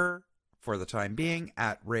Twitter for the time being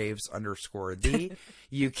at raves_the.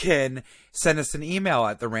 You can send us an email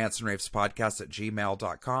at the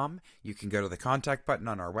rantsandravespodcast@gmail.com. You can go to the contact button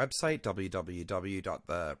on our website,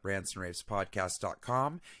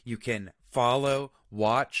 www.therantsandravespodcast.com. You can follow,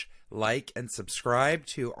 watch, like, and subscribe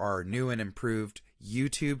to our new and improved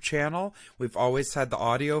YouTube channel. We've always had the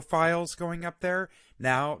audio files going up there.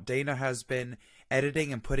 Now Dana has been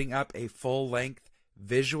editing and putting up a full-length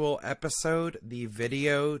visual episode, the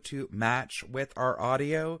video to match with our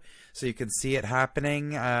audio, so you can see it happening,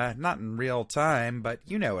 not in real time, but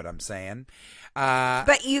you know what I'm saying.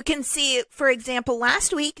 But you can see, for example,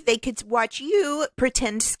 last week they could watch you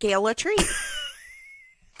pretend scale a tree.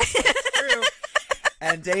 True.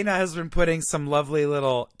 And Dana has been putting some lovely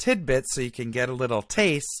little tidbits so you can get a little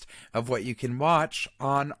taste of what you can watch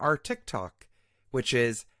on our TikTok, which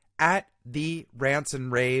is at the Rants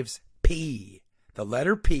and Raves P. The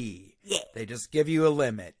letter P. Yeah. They just give you a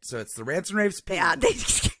limit. So it's the Rants and Raves P. Yeah,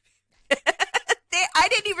 I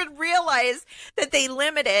didn't even realize that they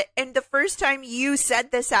limit it. And the first time you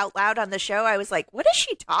said this out loud on the show, I was like, what is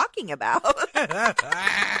she talking about?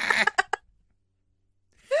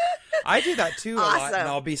 I do that too a Awesome. lot. And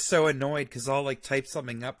I'll be so annoyed because I'll like type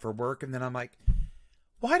something up for work. And then I'm like,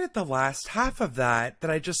 why did the last half of that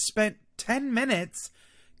I just spent 10 minutes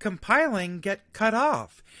compiling get cut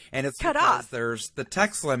off? And it's cut because off. There's the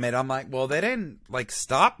text limit. I'm like, well, they didn't like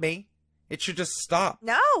stop me. It should just stop.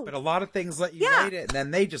 No. But a lot of things let you write it, and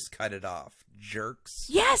then they just cut it off. Jerks.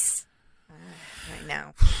 Yes. I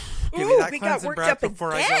know. Give me that we cleansing got worked breath up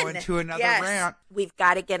before again. I go into another rant. We've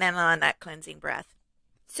got to get in on that cleansing breath.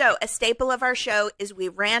 So a staple of our show is we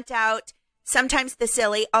rant out, sometimes the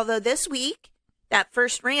silly, although this week, that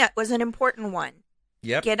first rant was an important one.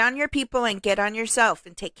 Yep. Get on your people and get on yourself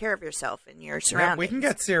and take care of yourself and your surroundings. Yep, we can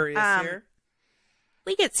get serious here.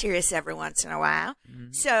 We get serious every once in a while.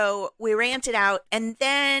 Mm-hmm. So we rant it out, and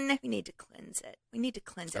then we need to cleanse it. We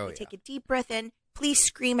take a deep breath in. Please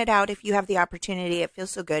scream it out if you have the opportunity. It feels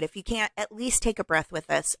so good. If you can't, at least take a breath with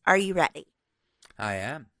us. Are you ready? I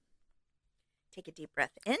am. Take a deep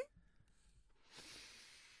breath in.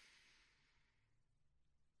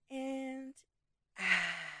 And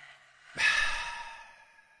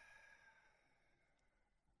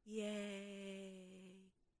yay.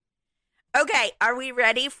 Okay, are we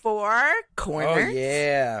ready for corners? Oh,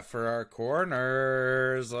 yeah, for our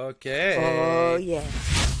corners. Okay. Oh, yeah.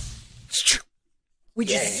 We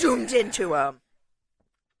just zoomed into them.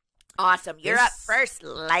 Awesome. You're up first,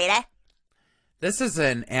 lady. This is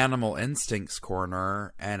an animal instincts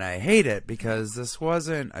corner, and I hate it because this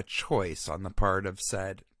wasn't a choice on the part of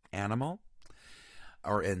said animal,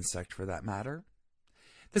 or insect for that matter.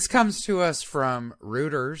 This comes to us from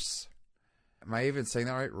Reuters. Am I even saying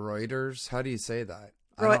that right? Reuters? How do you say that?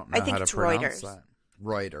 I don't know think how it's to pronounce Reuters. that.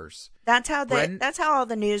 Reuters. That's how all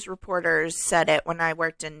the news reporters said it when I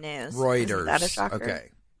worked in news. Reuters. Isn't that a shocker? Okay.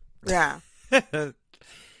 Yeah.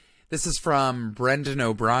 This is from Brendan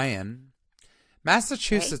O'Brien.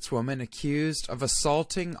 Massachusetts woman accused of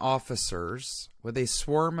assaulting officers with a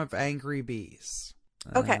swarm of angry bees.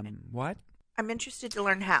 Okay. What? I'm interested to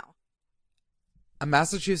learn how. A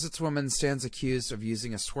Massachusetts woman stands accused of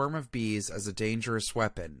using a swarm of bees as a dangerous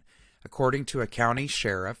weapon, according to a county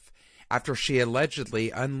sheriff, after she allegedly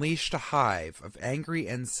unleashed a hive of angry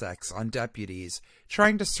insects on deputies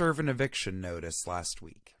trying to serve an eviction notice last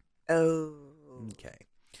week. Oh. Okay.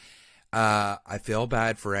 I feel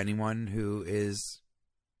bad for anyone who is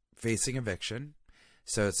facing eviction,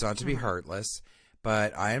 so it's not to be heartless,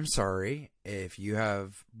 but I am sorry if you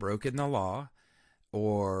have broken the law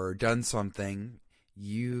or done something.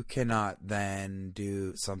 You cannot then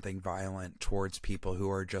do something violent towards people who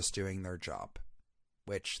are just doing their job,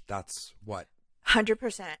 which that's what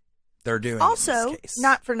 100%. they're doing. Also, in this case.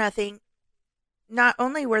 not for nothing, not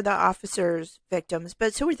only were the officers victims,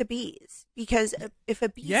 but so were the bees. Because if a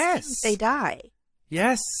bee stings, they die.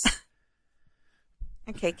 Yes.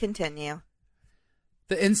 Okay, continue.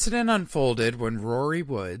 The incident unfolded when Rory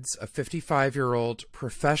Woods, a 55-year-old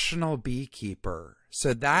professional beekeeper,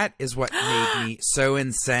 so that is what made me so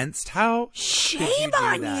incensed. How shame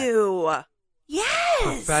on you. Yes.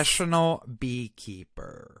 Professional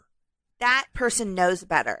beekeeper. That person knows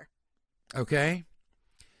better. Okay.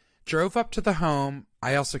 Drove up to the home.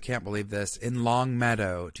 I also can't believe this. In Long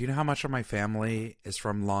Meadow. Do you know how much of my family is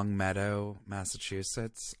from Long Meadow,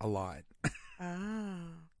 Massachusetts? A lot. Oh.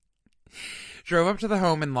 Drove up to the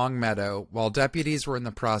home in Long Meadow while deputies were in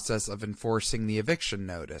the process of enforcing the eviction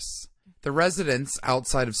notice. The residence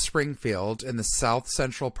outside of Springfield in the south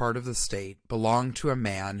central part of the state belonged to a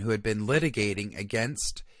man who had been litigating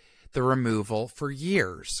against the removal for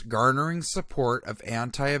years, garnering support of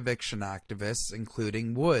anti-eviction activists,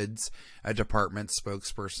 including Woods, a department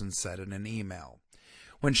spokesperson said in an email.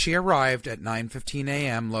 When she arrived at 9:15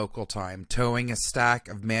 a.m. local time, towing a stack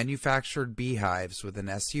of manufactured beehives with an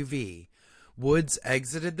SUV, Woods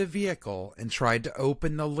exited the vehicle and tried to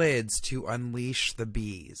open the lids to unleash the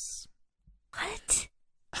bees. What?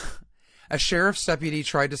 A sheriff's deputy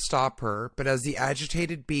tried to stop her, but as the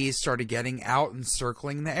agitated bees started getting out and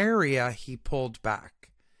circling the area, he pulled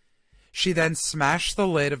back. She then smashed the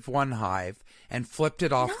lid of one hive and flipped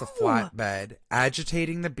it off the flatbed,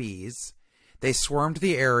 agitating the bees. They swarmed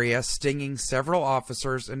the area, stinging several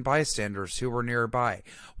officers and bystanders who were nearby.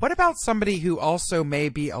 What about somebody who also may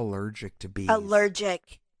be allergic to bees?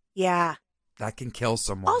 Allergic. Yeah. That can kill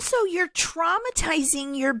someone. Also, you're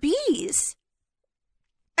traumatizing your bees.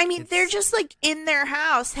 I mean, they're just like in their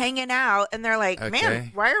house hanging out and they're like,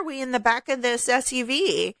 man, why are we in the back of this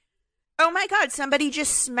SUV? Oh my God, somebody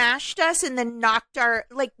just smashed us and then knocked our,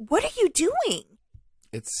 like, what are you doing?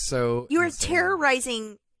 It's so You are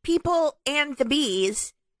terrorizing people and the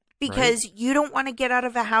bees because you don't want to get out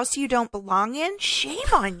of a house you don't belong in. Shame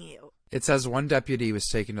on you. It says one deputy was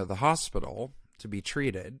taken to the hospital to be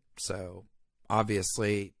treated. So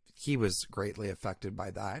obviously he was greatly affected by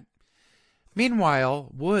that.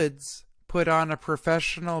 Meanwhile, Woods put on a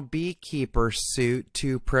professional beekeeper suit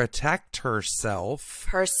to protect herself.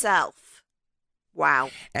 Wow.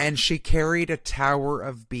 And she carried a tower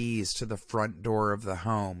of bees to the front door of the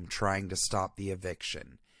home, trying to stop the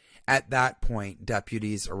eviction. At that point,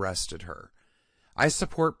 deputies arrested her. I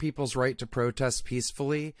support people's right to protest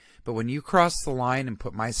peacefully, but when you cross the line and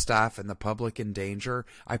put my staff and the public in danger,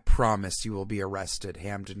 I promise you will be arrested,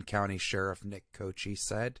 Hampden County Sheriff Nick Kochi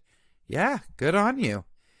said. Yeah, good on you.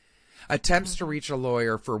 Attempts to reach a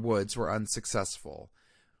lawyer for Woods were unsuccessful.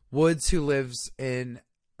 Woods, who lives in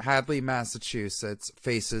Hadley, Massachusetts,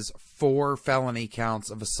 faces 4 felony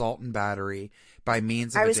counts of assault and battery by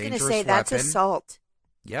means of a dangerous weapon. I was going to say, that's assault.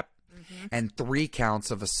 Yep. And 3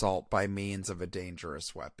 counts of assault by means of a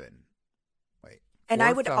dangerous weapon. Wait. And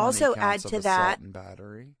I would also add to that, and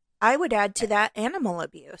battery. I would add to that animal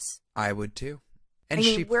abuse. I would too. And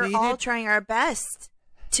we're all trying our best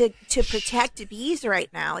to protect bees right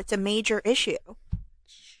now. It's a major issue.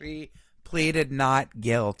 She pleaded not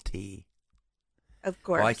guilty. Of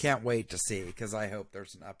course. Well, I can't wait to see, because I hope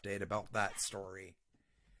there's an update about that story.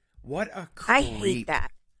 What a creep. I hate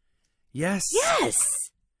that. Yes.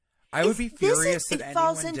 Yes. I would be furious that anyone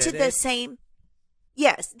falls into the same.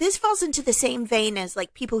 Yes, this falls into the same vein as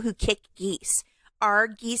like people who kick geese. Are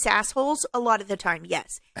geese assholes? A lot of the time,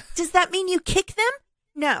 yes. Does that mean you kick them?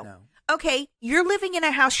 No. Okay, you're living in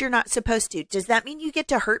a house you're not supposed to. Does that mean you get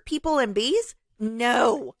to hurt people and bees?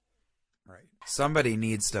 No. Right. Somebody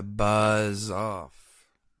needs to buzz off.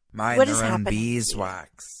 Mind their own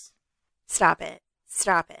beeswax. Stop it.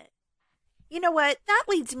 You know what? That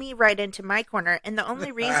leads me right into my corner. And the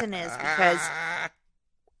only reason is because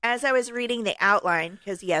as I was reading the outline,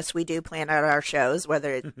 because yes, we do plan out our shows,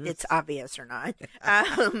 whether it's obvious or not.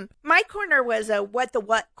 My corner was a What the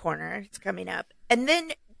What corner. It's coming up. And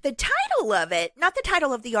then the title of it, not the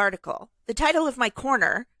title of the article, the title of my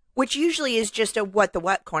corner, which usually is just a What the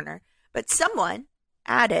What corner, but someone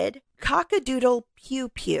added Cockadoodle Pew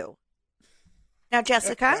Pew. Now,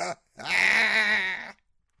 Jessica,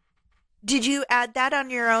 did you add that on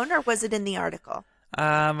your own or was it in the article?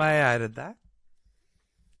 I added that.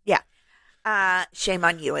 Yeah. Shame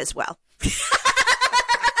on you as well.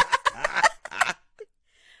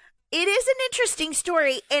 It is an interesting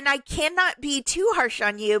story, and I cannot be too harsh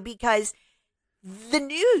on you because the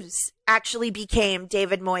news actually became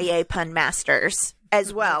David Moyer Pun Masters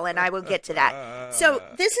as well, and I will get to that. So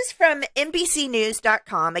this is from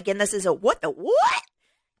NBCnews.com. Again, this is a What the What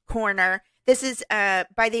corner. This is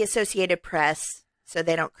by the Associated Press. so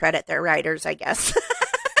they don't credit their writers, I guess.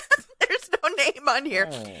 There's no name on here.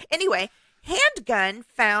 Oh. Anyway, handgun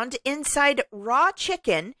found inside raw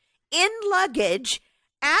chicken in luggage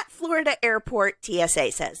at Florida airport,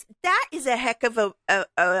 TSA says. That is a heck of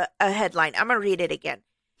a headline. I'm going to read it again.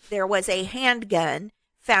 There was a handgun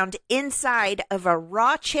found inside of a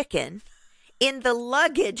raw chicken in the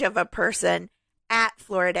luggage of a person at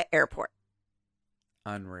Florida airport.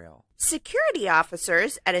 Unreal. Security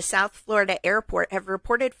officers at a South Florida airport have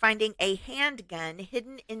reported finding a handgun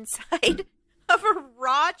hidden inside of a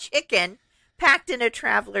raw chicken packed in a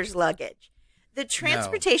traveler's luggage. The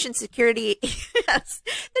Transportation Security yes,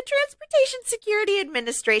 the Transportation Security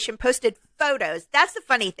Administration posted photos. That's the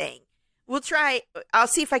funny thing. I'll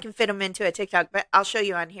see if I can fit them into a TikTok, but I'll show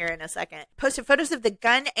you on here in a second. Posted photos of the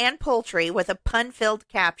gun and poultry with a pun-filled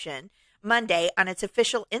caption Monday on its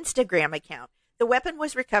official Instagram account. The weapon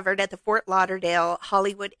was recovered at the Fort Lauderdale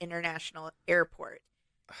Hollywood International Airport.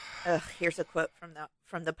 Here's a quote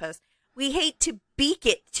from the post. We hate to beak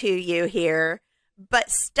it to you here, but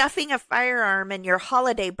stuffing a firearm in your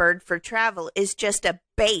holiday bird for travel is just a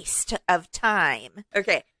waste of time.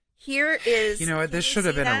 Okay. Here is... You know what? This should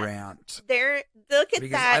have been a rant. There, look at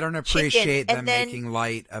because that. I don't appreciate them making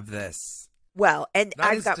light of this. Well, and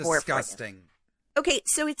I've got more for you. Disgusting. Okay,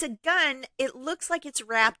 so it's a gun. It looks like it's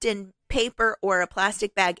wrapped in paper or a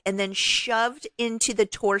plastic bag and then shoved into the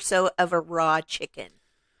torso of a raw chicken.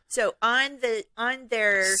 So on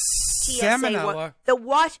their TSA... Salmonella.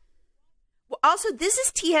 Also, this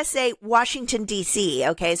is TSA Washington, D.C.,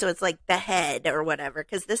 okay? So it's like the head or whatever,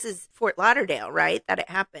 because this is Fort Lauderdale, right, that it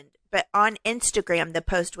happened. But on Instagram, the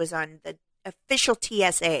post was on the official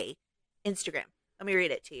TSA Instagram. Let me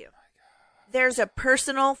read it to you. There's a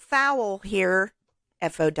personal foul here,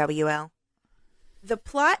 FOWL. The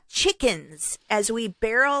plot chickens as we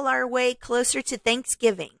barrel our way closer to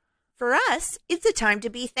Thanksgiving. For us, it's a time to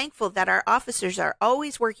be thankful that our officers are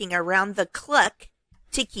always working around the clock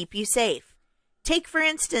to keep you safe. Take, for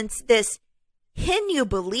instance, this "Can you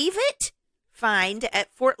believe it?" find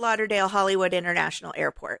at Fort Lauderdale Hollywood International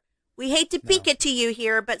Airport. We hate to peek it to you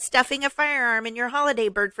here, but stuffing a firearm in your holiday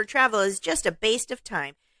bird for travel is just a waste of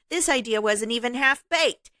time. This idea wasn't even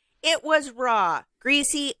half-baked. It was raw,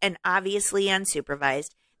 greasy, and obviously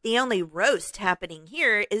unsupervised. The only roast happening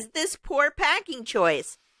here is this poor packing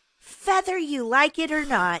choice. Whether you like it or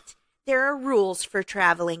not, there are rules for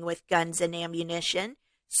traveling with guns and ammunition.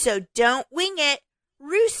 So don't wing it.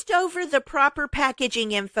 Roost over the proper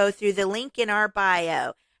packaging info through the link in our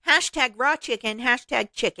bio. #raw chicken,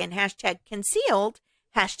 #chicken, #concealed,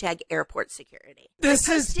 #airport security.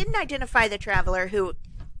 Didn't identify the traveler who...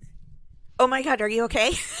 Oh my God, are you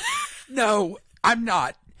okay? No, I'm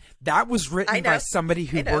not. That was written by somebody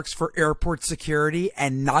who works for airport security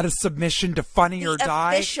and not a submission to Funny or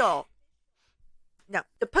Die. Official. No,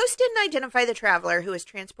 the post didn't identify the traveler who was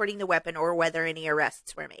transporting the weapon or whether any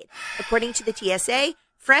arrests were made. According to the TSA,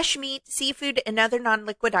 fresh meat, seafood, and other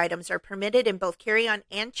non-liquid items are permitted in both carry-on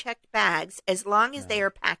and checked bags as long as they are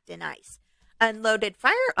packed in ice. Unloaded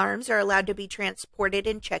firearms are allowed to be transported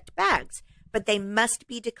in checked bags, but they must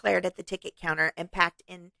be declared at the ticket counter and packed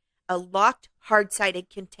in a locked, hard-sided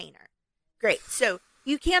container. Great. So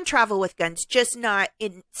you can travel with guns, just not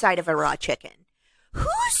inside of a raw chicken.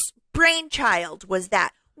 Whose brainchild was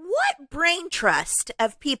that? What brain trust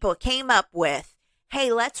of people came up with,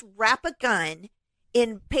 hey, let's wrap a gun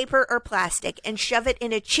in paper or plastic and shove it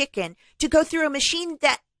in a chicken to go through a machine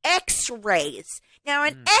that x-rays. Now,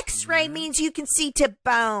 an x-ray means you can see to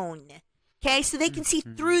bone. Okay, so they can see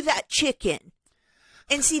through that chicken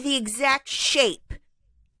and see the exact shape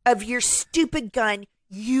of your stupid gun,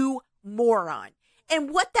 you moron. And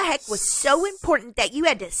what the heck was so important that you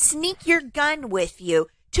had to sneak your gun with you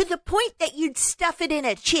to the point that you'd stuff it in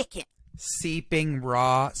a chicken? Seeping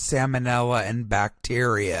raw salmonella and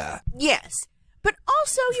bacteria. Yes. But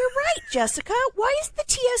also, you're right, Jessica. Why is the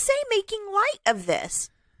TSA making light of this?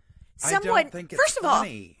 I don't think it's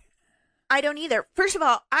funny. I don't either. First of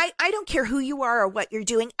all, I don't care who you are or what you're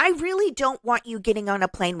doing. I really don't want you getting on a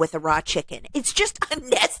plane with a raw chicken. It's just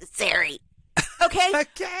unnecessary. Okay?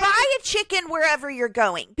 Buy a chicken wherever you're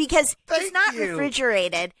going because it's not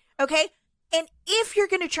refrigerated. Okay? And if you're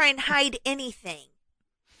going to try and hide anything,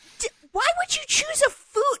 why would you choose a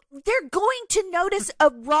food? They're going to notice a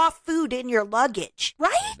raw food in your luggage,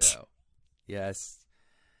 right? No. Yes.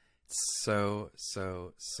 So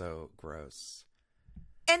gross.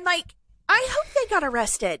 And I hope they got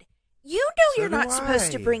arrested. You know you're not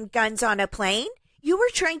supposed to bring guns on a plane. You were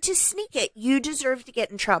trying to sneak it. You deserve to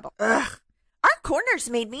get in trouble. Ugh. Our corners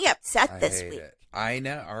made me upset this week. I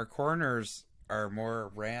know. Our corners are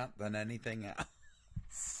more rant than anything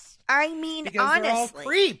else. I mean, because honestly. they're all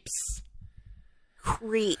creeps.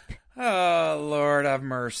 Creep. Oh, Lord have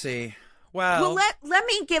mercy. Well, let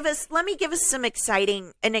me give us some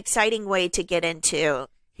an exciting way to get into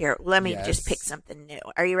here. Let me just pick something new.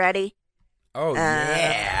 Are you ready? Oh,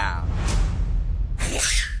 yeah.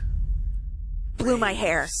 Blew my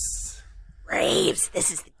hair. Raves.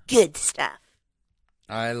 This is the good stuff.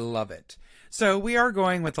 I love it. So we are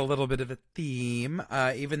going with a little bit of a theme.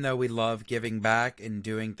 Even though we love giving back and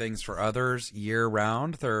doing things for others year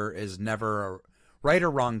round, there is never a right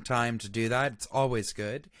or wrong time to do that. It's always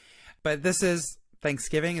good. But this is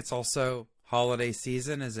Thanksgiving. It's also holiday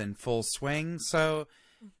season is in full swing. So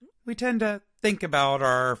we tend to think about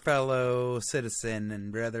our fellow citizen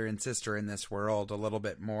and brother and sister in this world a little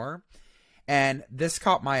bit more. And this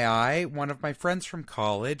caught my eye. One of my friends from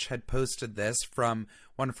college had posted this from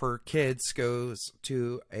one of her kids goes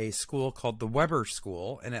to a school called the Weber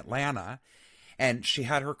School in Atlanta. And she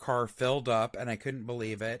had her car filled up and I couldn't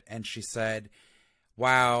believe it. And she said,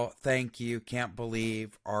 wow, thank you. Can't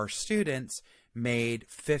believe our students made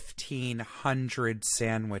 1,500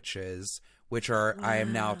 sandwiches, which are I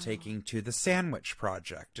am now taking to the Sandwich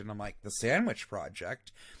Project. And I'm like, the Sandwich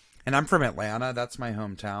Project? And I'm from Atlanta. That's my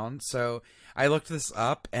hometown. So I looked this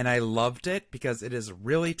up and I loved it because it is a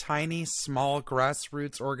really tiny, small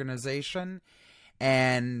grassroots organization.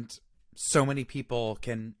 And so many people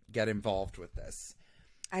can get involved with this.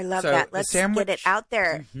 I love that. Let's get it out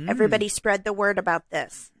there. Mm-hmm. Everybody spread the word about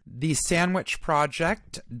this. The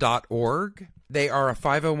sandwichproject.org. They are a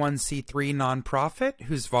 501c3 nonprofit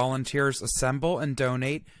whose volunteers assemble and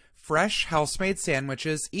donate fresh house-made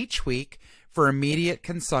sandwiches each week for immediate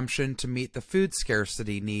consumption to meet the food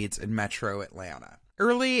scarcity needs in Metro Atlanta.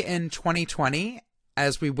 Early in 2020,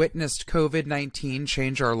 as we witnessed COVID-19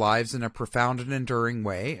 change our lives in a profound and enduring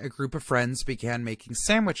way, a group of friends began making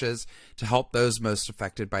sandwiches to help those most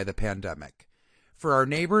affected by the pandemic. For our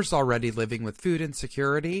neighbors already living with food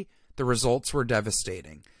insecurity, the results were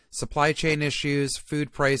devastating. Supply chain issues,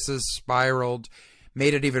 food prices spiraled,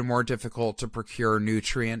 made it even more difficult to procure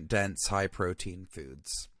nutrient-dense, high-protein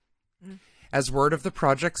foods. As word of the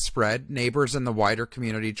project spread, neighbors in the wider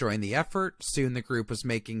community joined the effort. Soon the group was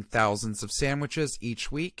making thousands of sandwiches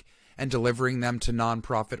each week and delivering them to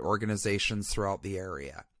nonprofit organizations throughout the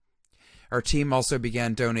area. Our team also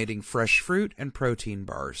began donating fresh fruit and protein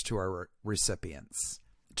bars to our recipients.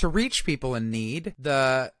 To reach people in need,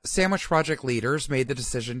 the Sandwich Project leaders made the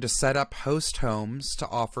decision to set up host homes to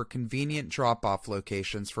offer convenient drop-off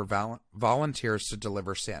locations for volunteers to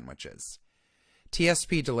deliver sandwiches.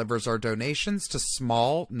 TSP delivers our donations to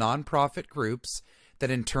small, nonprofit groups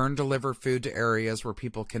that in turn deliver food to areas where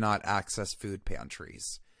people cannot access food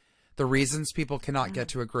pantries. The reasons people cannot get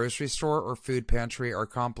to a grocery store or food pantry are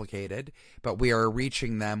complicated, but we are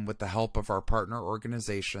reaching them with the help of our partner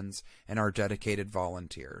organizations and our dedicated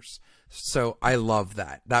volunteers. So I love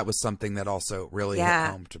that. That was something that also really hit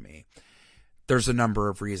home to me. There's a number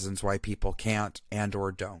of reasons why people can't and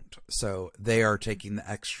or don't. So they are taking the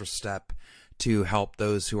extra step to help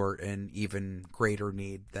those who are in even greater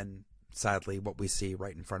need than, sadly, what we see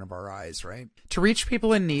right in front of our eyes, right? To reach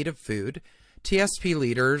people in need of food, TSP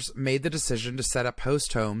leaders made the decision to set up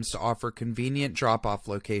host homes to offer convenient drop-off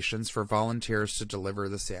locations for volunteers to deliver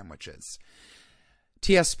the sandwiches.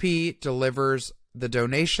 TSP delivers the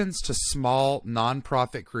donations to small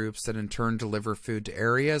nonprofit groups that in turn deliver food to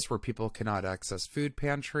areas where people cannot access food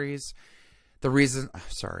pantries. I'm repeating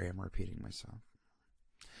myself.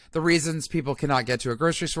 The reasons people cannot get to a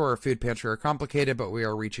grocery store or food pantry are complicated, but we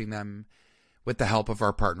are reaching them with the help of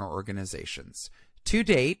our partner organizations. To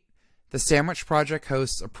date, the Sandwich Project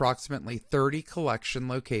hosts approximately 30 collection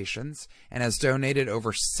locations and has donated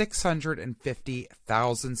over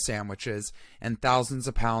 650,000 sandwiches and thousands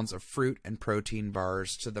of pounds of fruit and protein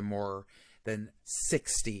bars to the more than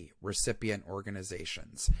 60 recipient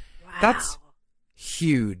organizations. Wow. That's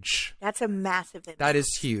huge. That's a massive impact. That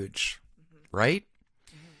is huge, right?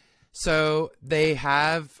 So they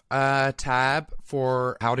have a tab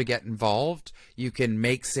for how to get involved. You can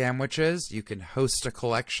make sandwiches. You can host a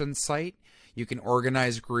collection site. You can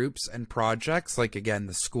organize groups and projects. Like, again,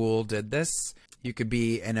 the school did this. You could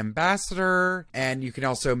be an ambassador, and you can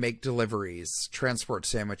also make deliveries, transport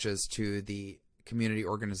sandwiches to the community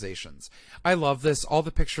organizations. I love this. All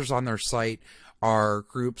the pictures on their site are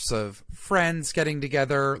groups of friends getting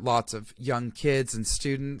together, lots of young kids and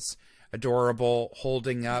students, adorable,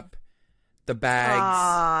 holding up the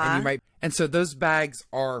bags. And so those bags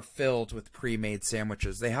are filled with pre-made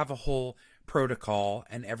sandwiches. They have a whole protocol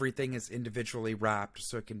and everything is individually wrapped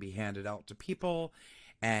so it can be handed out to people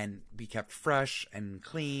and be kept fresh and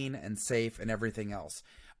clean and safe and everything else.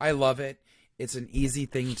 I love it. It's an easy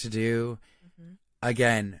thing to do. Mm-hmm.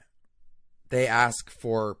 Again, they ask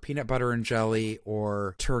for peanut butter and jelly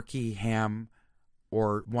or turkey, ham,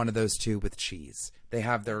 or one of those two with cheese. They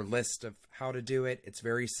have their list of how to do it. It's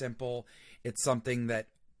very simple. It's something that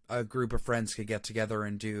a group of friends could get together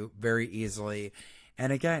and do very easily.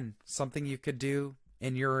 And again, something you could do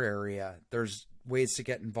in your area. There's ways to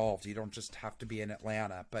get involved. You don't just have to be in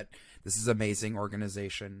Atlanta, but this is an amazing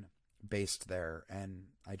organization based there, and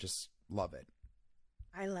I just love it.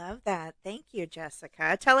 I love that. Thank you,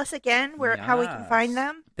 Jessica. Tell us again how we can find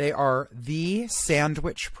them. They are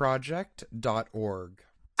thesandwichproject.org.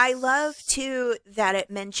 I love, too, that it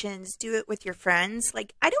mentions do it with your friends.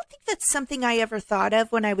 Like, I don't think that's something I ever thought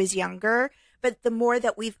of when I was younger, but the more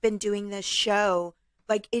that we've been doing this show,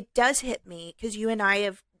 like, it does hit me because you and I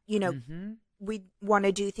have, we want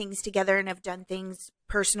to do things together and have done things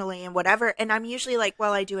personally and whatever. And I'm usually like,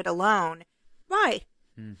 well, I do it alone. Why?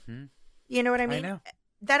 Mm-hmm. You know what I mean? I know.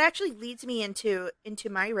 That actually leads me into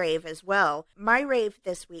my rave as well. My rave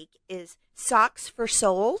this week is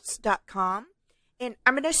socksforsouls.com. And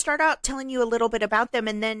I'm going to start out telling you a little bit about them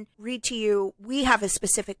and then read to you. We have a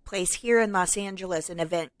specific place here in Los Angeles, an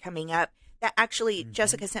event coming up that actually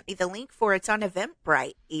Jessica sent me the link for. It's on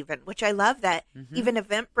Eventbrite even, which I love that even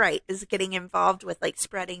Eventbrite is getting involved with like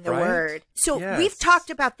spreading the word. So we've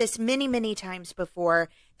talked about this many, many times before,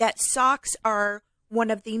 that socks are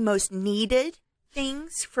one of the most needed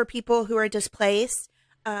things for people who are displaced.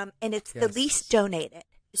 And it's the least donated.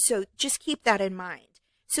 So just keep that in mind.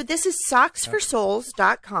 So this is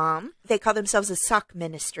socksforsouls.com. They call themselves a sock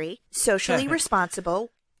ministry, socially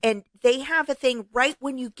responsible. And they have a thing right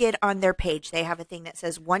when you get on their page. They have a thing that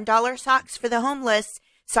says $1 socks for the homeless.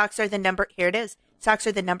 Socks are the number. Here it is. Socks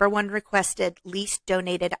are the number one requested, least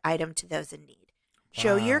donated item to those in need. Wow.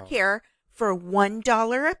 Show your care for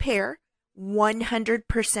 $1 a pair.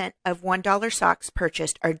 100% of $1 socks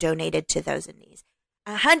purchased are donated to those in need.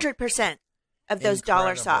 100% of those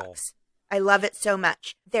dollar socks. I love it so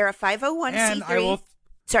much. They're a 501c3.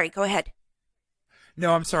 Sorry, go ahead.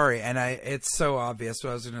 No, I'm sorry. And it's so obvious.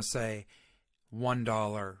 What I was going to say,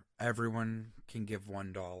 $1. Everyone can give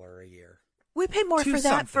 $1 a year. We pay more for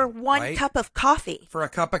that for one cup of coffee. For a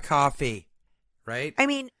cup of coffee, right? I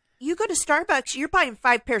mean, you go to Starbucks, you're buying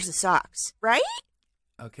 5 pairs of socks, right?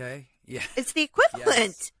 Okay. Yeah. It's the equivalent.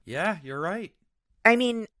 Yes. Yeah, you're right. I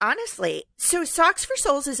mean, honestly. So Socks for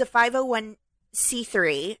Souls is a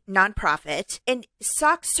 501c3 nonprofit, and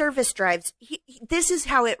sock service drives. This is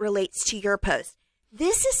how it relates to your post.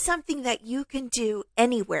 This is something that you can do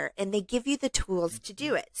anywhere, and they give you the tools to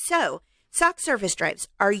do it. So, sock service drives.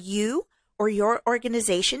 Are you or your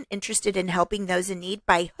organization interested in helping those in need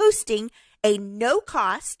by hosting a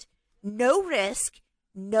no-cost, no-risk,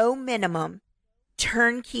 no minimum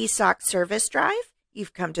turnkey sock service drive?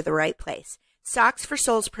 You've come to the right place. Socks for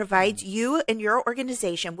Souls provides you and your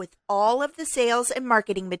organization with all of the sales and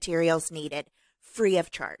marketing materials needed, free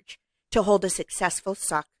of charge, to hold a successful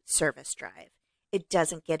sock service drive. It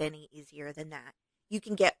doesn't get any easier than that. You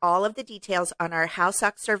can get all of the details on our How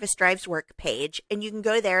Sock Service Drives Work page, and you can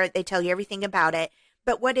go there. They tell you everything about it.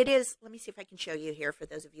 But what it is, let me see if I can show you here for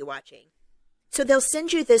those of you watching. So they'll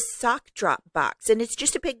send you this sock drop box, and it's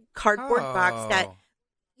just a big cardboard box that,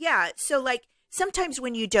 so like sometimes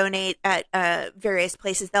when you donate at various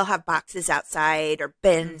places, they'll have boxes outside or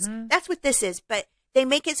bins. That's what this is, but they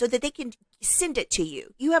make it so that they can send it to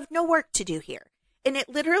you. You have no work to do here. And it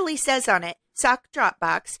literally says on it, sock drop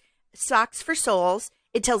box, Socks for Souls.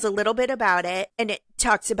 It tells a little bit about it, and it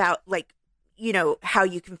talks about, like, you know, how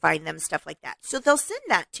you can find them, stuff like that. So they'll send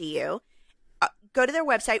that to you. Go to their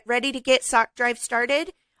website, ready to get sock drive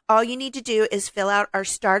started. All you need to do is fill out our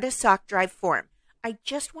Start a Sock Drive form. I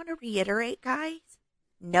just want to reiterate, guys,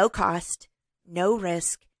 no cost, no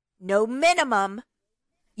risk, no minimum.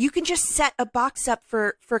 You can just set a box up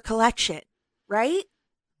for collection, right?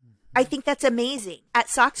 I think that's amazing. At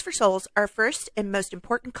Socks for Souls, our first and most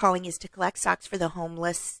important calling is to collect socks for the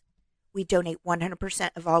homeless. We donate 100%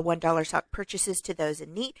 of all $1 sock purchases to those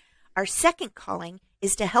in need. Our second calling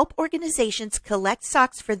is to help organizations collect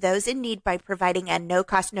socks for those in need by providing a no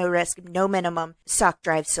cost, no risk, no minimum sock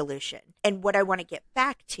drive solution. And what I want to get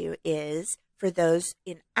back to is for those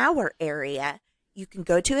in our area, you can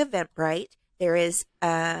go to Eventbrite. There is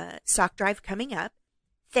a sock drive coming up.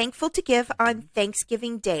 Thankful to Give on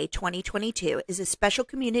Thanksgiving Day 2022 is a special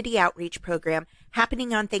community outreach program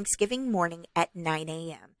happening on Thanksgiving morning at 9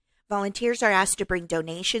 a.m. Volunteers are asked to bring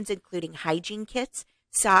donations including hygiene kits,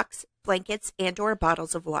 socks, blankets, and or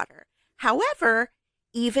bottles of water. However,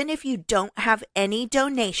 even if you don't have any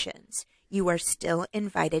donations, you are still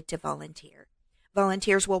invited to volunteer.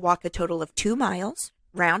 Volunteers will walk a total of 2 miles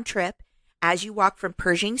round trip as you walk from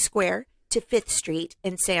Pershing Square to 5th Street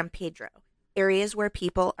in San Pedro, areas where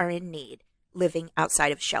people are in need, living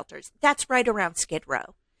outside of shelters. That's right around Skid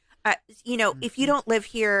Row. If you don't live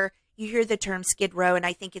here, you hear the term Skid Row, and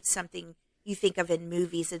I think it's something you think of in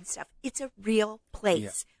movies and stuff. It's a real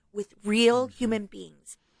place with real human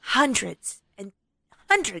beings, hundreds and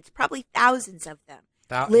hundreds, probably thousands of them,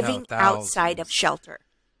 living outside of shelter.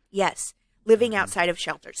 Yes, living outside of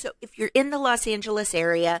shelter. So if you're in the Los Angeles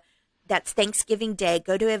area, that's Thanksgiving Day,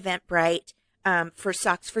 go to Eventbrite. For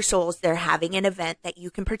Socks for Souls, they're having an event that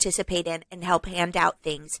you can participate in and help hand out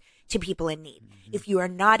things to people in need. If you are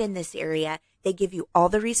not in this area, they give you all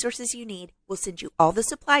the resources you need. We'll send you all the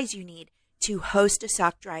supplies you need to host a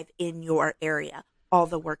sock drive in your area. All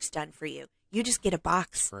the work's done for you. You just get a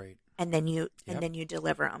box, and then you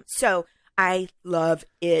deliver them. So I love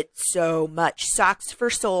it so much.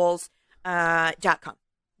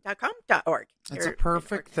 Socksforsouls.com.org. It's a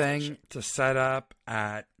perfect thing to set up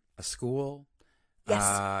at a school.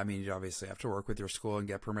 Yes. You obviously have to work with your school and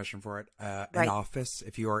get permission for it. An office,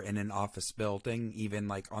 if you are in an office building, even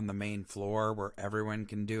like on the main floor where everyone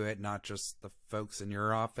can do it, not just the folks in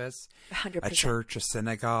your office. 100%. A church, a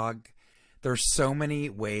synagogue. There's so many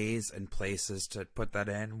ways and places to put that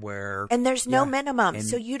in where... And there's no minimum.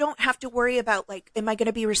 So you don't have to worry about, like, am I going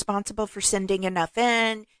to be responsible for sending enough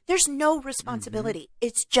in? There's no responsibility.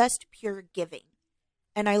 It's just pure giving.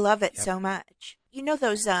 And I love it so much. You know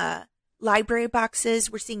those library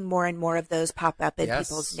boxes? We're seeing more and more of those pop up in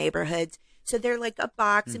people's neighborhoods. So they're like a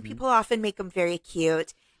box, and people often make them very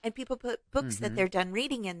cute. And people put books that they're done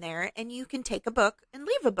reading in there, and you can take a book and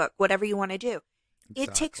leave a book, whatever you want to do. Exactly.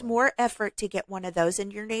 It takes more effort to get one of those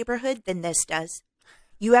in your neighborhood than this does.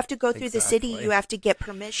 You have to go through the city. You have to get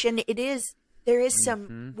permission. There is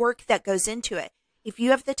some work that goes into it. If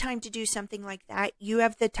you have the time to do something like that, you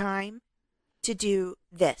have the time to do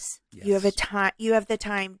this. Yes. You have the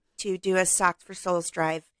time to do a Socks for Souls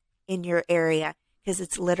drive in your area, because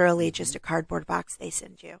it's literally just a cardboard box they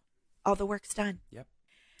send you. All the work's done. Yep.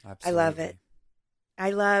 I Absolutely. love it.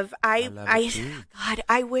 I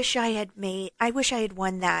wish I had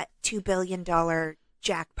won that $2 billion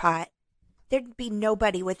jackpot. There'd be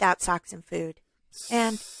nobody without socks and food.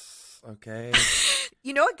 And okay.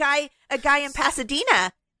 You know, a guy in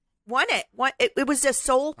Pasadena won it. It was a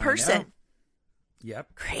sole person.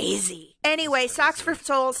 Yep. Crazy. Anyway,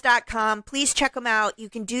 socksforsouls.com. Please check them out. You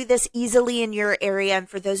can do this easily in your area. And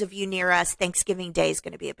for those of you near us, Thanksgiving Day is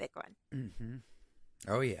going to be a big one. Mm-hmm.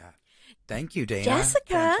 Oh, yeah. Thank you, Dana.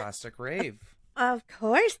 Jessica. Fantastic rave. Of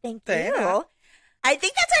course. Thank Dana. you. I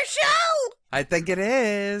think that's our show. I think it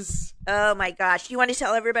is. Oh, my gosh. You want to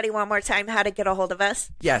tell everybody one more time how to get a hold of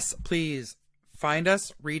us? Yes, please. Find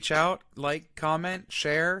us, reach out, like, comment,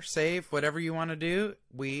 share, save, whatever you want to do.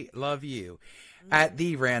 We love you. At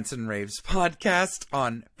the Rants and Raves Podcast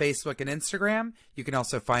on Facebook and Instagram. You can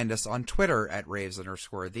also find us on Twitter at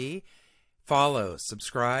Raves_the. Follow,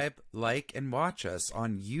 subscribe, like, and watch us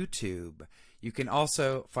on YouTube. You can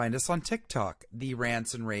also find us on TikTok, the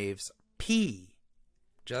Rants and Raves P.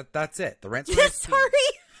 That's it. The Rants and Raves P.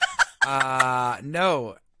 Sorry.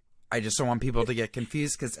 No. I just don't want people to get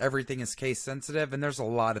confused because everything is case sensitive, and there's a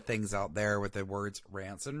lot of things out there with the words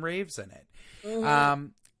rants and raves in it. Mm-hmm.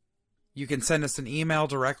 You can send us an email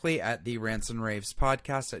directly at the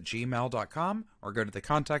rantsandravespodcast@gmail.com or go to the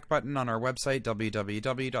contact button on our website,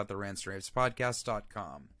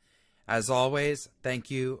 www.therantsandravespodcast.com. As always,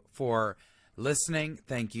 thank you for listening.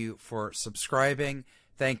 Thank you for subscribing.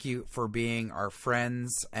 Thank you for being our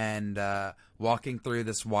friends and walking through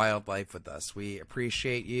this wild life with us. We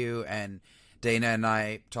appreciate you, and Dana and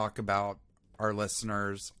I talk about our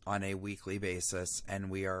listeners on a weekly basis,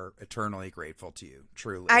 and we are eternally grateful to you,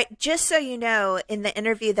 truly. Just so you know, in the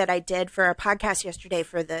interview that I did for our podcast yesterday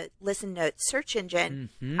for the Listen Notes search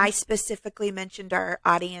engine, I specifically mentioned our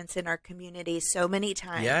audience and our community so many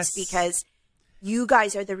times because you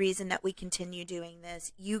guys are the reason that we continue doing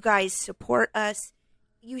this. You guys support us.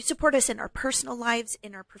 You support us in our personal lives,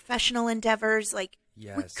 in our professional endeavors. Like,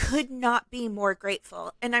 we could not be more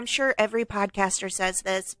grateful. And I'm sure every podcaster says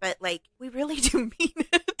this, but like, we really do mean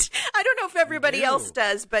it. I don't know if everybody else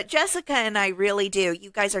does, but Jessica and I really do.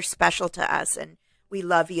 You guys are special to us, and we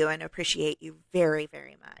love you and appreciate you very,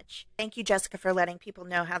 very much. Thank you, Jessica, for letting people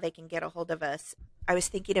know how they can get a hold of us. I was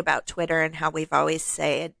thinking about Twitter and how we've always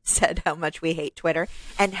said how much we hate Twitter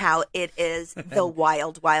and how it is the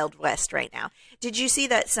wild, wild west right now. Did you see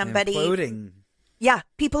that somebody... Imploding. Yeah,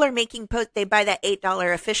 people are making posts. They buy that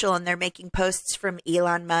 $8 official, and they're making posts from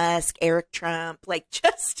Elon Musk, Eric Trump, like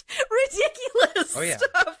just ridiculous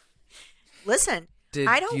stuff. Listen, Did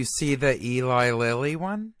you see the Eli Lilly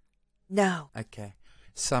one? No. Okay.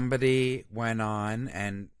 somebody went on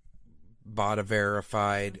and bought a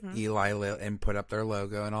verified Eli and put up their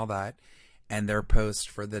logo and all that, and their post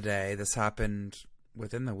for the day. This happened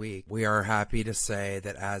within the week. We are happy to say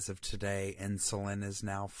that as of today, insulin is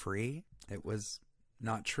now free. It was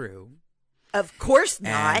not true. Of course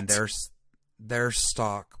not. And their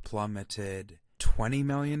stock plummeted $20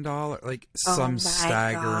 million, like some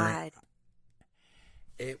staggering. God.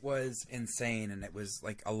 It was insane, and it was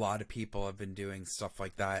like a lot of people have been doing stuff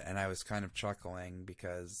like that, and I was kind of chuckling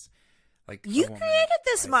because, like, you created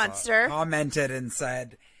this monster. Commented and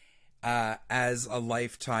said, as a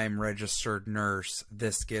lifetime registered nurse,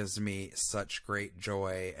 this gives me such great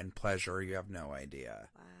joy and pleasure. You have no idea.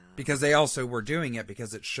 Wow. Because they also were doing it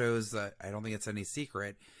because it shows that, I don't think it's any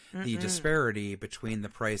secret, the disparity between the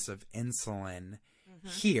price of insulin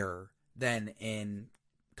here than in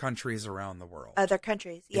countries around the world. Other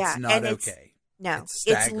countries, yeah. It's not okay. No,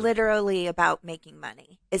 it's literally about making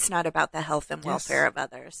money. It's not about the health and welfare of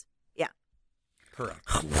others. Yeah. Correct.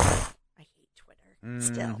 I hate Twitter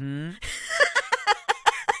still.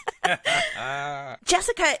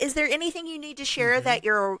 Jessica, is there anything you need to share that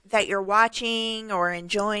you're watching or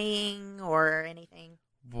enjoying or anything?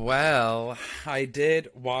 Well, I did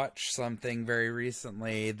watch something very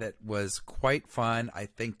recently that was quite fun. I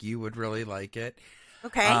think you would really like it.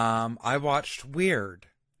 Okay. I watched Weird,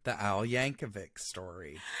 the Al Yankovic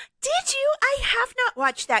story. Did you? I have not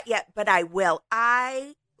watched that yet, but I will.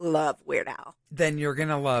 I love Weird Al. Then you're going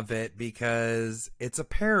to love it because it's a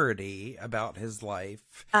parody about his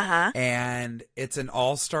life. And it's an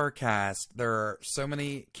all-star cast. There are so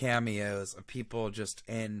many cameos of people just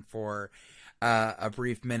in for a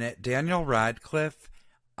brief minute. Daniel Radcliffe,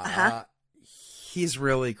 he's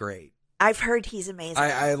really great. I've heard he's amazing.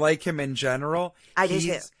 I like him in general. I do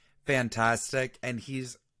too. He's fantastic, and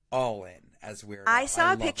he's all in as Weird Al. I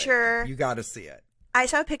saw a picture. You got to see it. I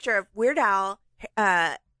saw a picture of Weird Al,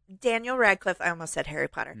 Daniel Radcliffe. I almost said Harry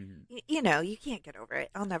Potter. You know, you can't get over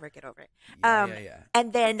it. I'll never get over it. Yeah.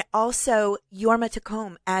 And then also Yorma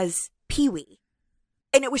Tacome as Pee-wee.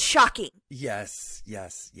 And it was shocking. Yes.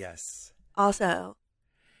 Also,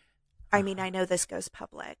 I mean, I know this goes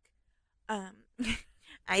public.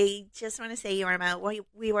 I just want to say, Yorma,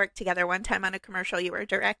 we worked together one time on a commercial you were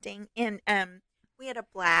directing, and we had a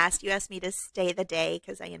blast. You asked me to stay the day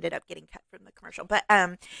because I ended up getting cut from the commercial. But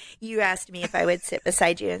you asked me if I would sit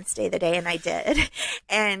beside you and stay the day, and I did.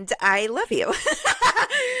 And I love you.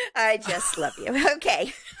 I just love you.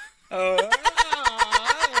 Okay. What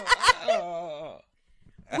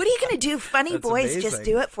are you going to do? Funny That's boys, amazing. Just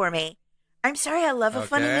do it for me. I'm sorry, I love a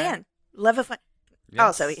funny man. Yes.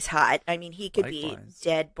 Also, he's hot. I mean, he could be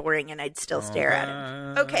dead boring and I'd still stare at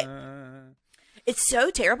him. Okay. It's so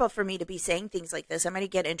terrible for me to be saying things like this. I'm going to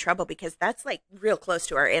get in trouble because that's like real close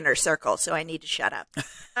to our inner circle, so I need to shut up.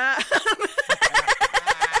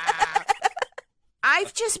 I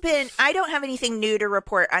don't have anything new to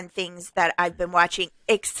report on things that I've been watching,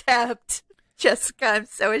 except, Jessica, I'm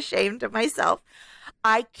so ashamed of myself.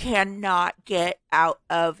 I cannot get out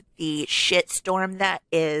of the shitstorm that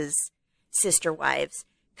is Sister Wives.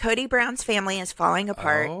 Cody Brown's family is falling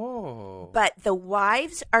apart, but the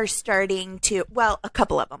wives are starting to, well, a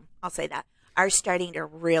couple of them, I'll say that, are starting to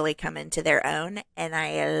really come into their own, and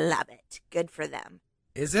I love it. Good for them.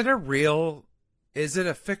 Is it a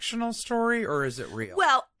fictional story or is it real?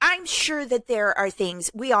 Well, I'm sure that there are things,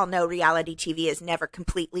 we all know reality TV is never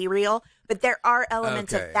completely real, but there are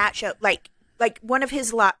elements of that show, like one of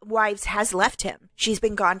his wives has left him. She's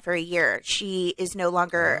been gone for a year. She is no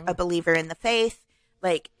longer a believer in the faith.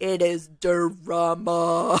 Like, it is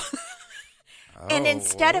drama. And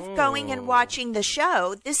instead of going and watching the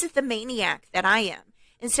show, this is the maniac that I am.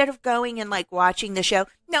 Instead of going and like watching the show,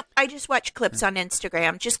 nope, I just watch clips on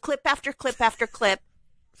Instagram. Just clip after clip after clip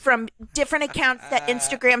from different accounts that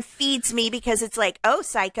Instagram feeds me because it's like, oh,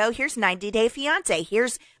 psycho, here's 90 Day Fiance.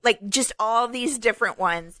 Here's like just all these different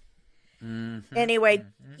ones. Anyway,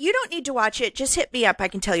 you don't need to watch it. Just hit me up. I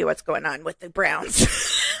can tell you what's going on with the Browns.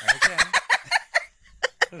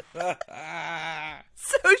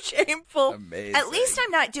 So shameful. Amazing. At least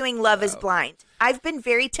I'm not doing Love is Blind. I've been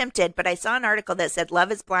very tempted, but I saw an article that said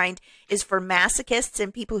Love is Blind is for masochists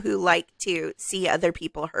and people who like to see other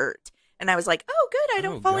people hurt. And I was like, oh, good. I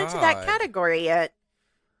don't fall into that category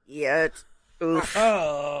yet. Oof.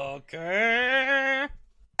 Okay.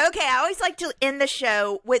 Okay, I always like to end the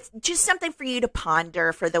show with just something for you to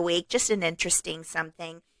ponder for the week, just an interesting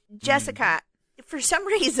something. Jessica, for some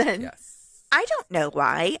reason, I don't know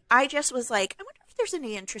why, I just was like, I wonder if there's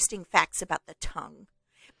any interesting facts about the tongue.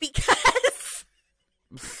 Because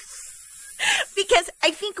Because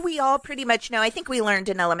I think we all pretty much know, I think we learned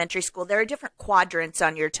in elementary school, there are different quadrants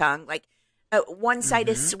on your tongue. Like one side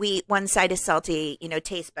is sweet, one side is salty,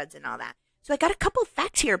 taste buds and all that. So I got a couple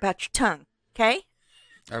facts here about your tongue, okay?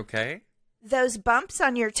 Okay. Those bumps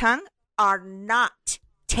on your tongue are not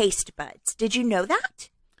taste buds. Did you know that?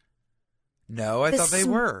 No, I thought they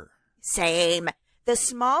were. Same. The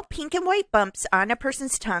small pink and white bumps on a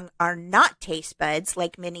person's tongue are not taste buds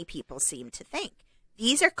like many people seem to think.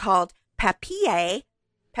 These are called papillae.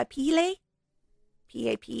 Papillae?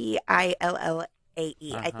 Papillae.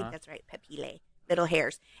 I think that's right. Papillae. Little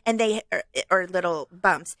hairs. And they are little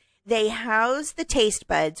bumps. They house the taste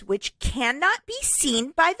buds, which cannot be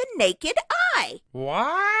seen by the naked eye.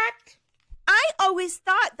 What? I always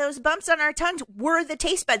thought those bumps on our tongues were the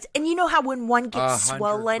taste buds. And you know how when one gets 100%.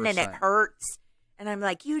 Swollen and it hurts? And I'm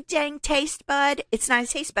like, you dang taste bud. It's not a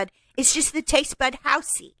taste bud. It's just the taste bud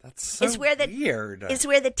housey. That's so weird. It's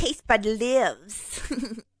where the taste bud lives.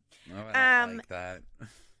 Oh, I don't like that.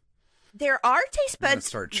 There are taste buds. I'm gonna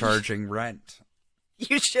start charging rent.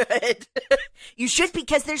 You should. You should,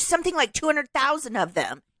 because there's something like 200,000 of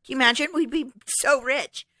them. Can you imagine? We'd be so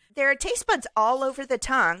rich. There are taste buds all over the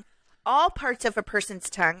tongue. All parts of a person's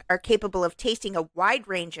tongue are capable of tasting a wide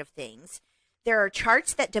range of things. There are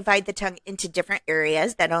charts that divide the tongue into different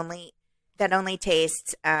areas that only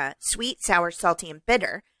tastes sweet, sour, salty, and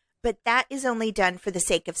bitter. But that is only done for the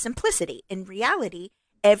sake of simplicity. In reality,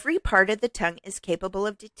 every part of the tongue is capable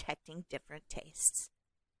of detecting different tastes.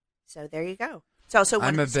 So there you go. It's also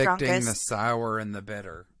one of the strongest. I'm evicting the sour and the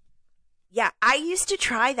bitter. Yeah, I used to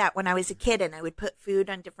try that when I was a kid, and I would put food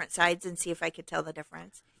on different sides and see if I could tell the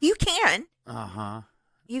difference. You can. Uh-huh.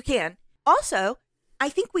 You can. Also, I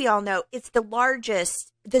think we all know it's the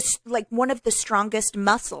largest, one of the strongest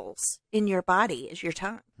muscles in your body is your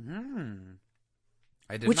tongue.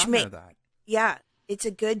 I did not know that. Yeah, it's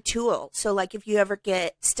a good tool. So, like, if you ever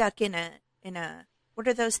get stuck in a, what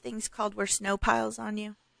are those things called where snow piles on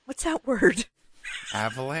you? What's that word?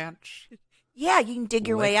 Avalanche? Yeah, you can dig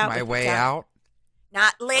your way out. My way out?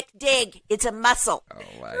 Not lick, dig. It's a muscle. Oh,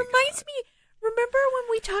 my Reminds me, remember when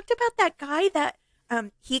we talked about that guy that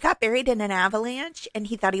he got buried in an avalanche and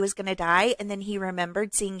he thought he was going to die, and then he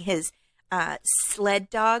remembered seeing his sled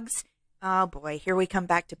dogs. Oh, boy, here we come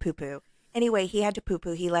back to poo-poo. Anyway, he had to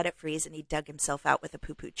poo-poo. He let it freeze, and he dug himself out with a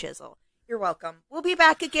poo-poo chisel. You're welcome. We'll be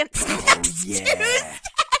back again next Tuesday.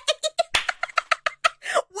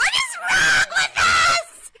 What is wrong with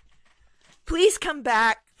us? Please come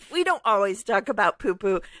back. We don't always talk about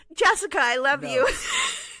poo-poo. Jessica, I love you.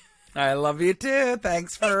 I love you too.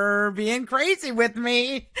 Thanks for being crazy with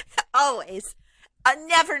me. Always.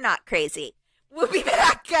 Never not crazy. We'll be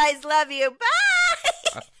back, guys. Love you.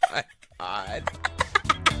 Bye. Oh, my God.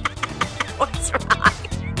 What's wrong?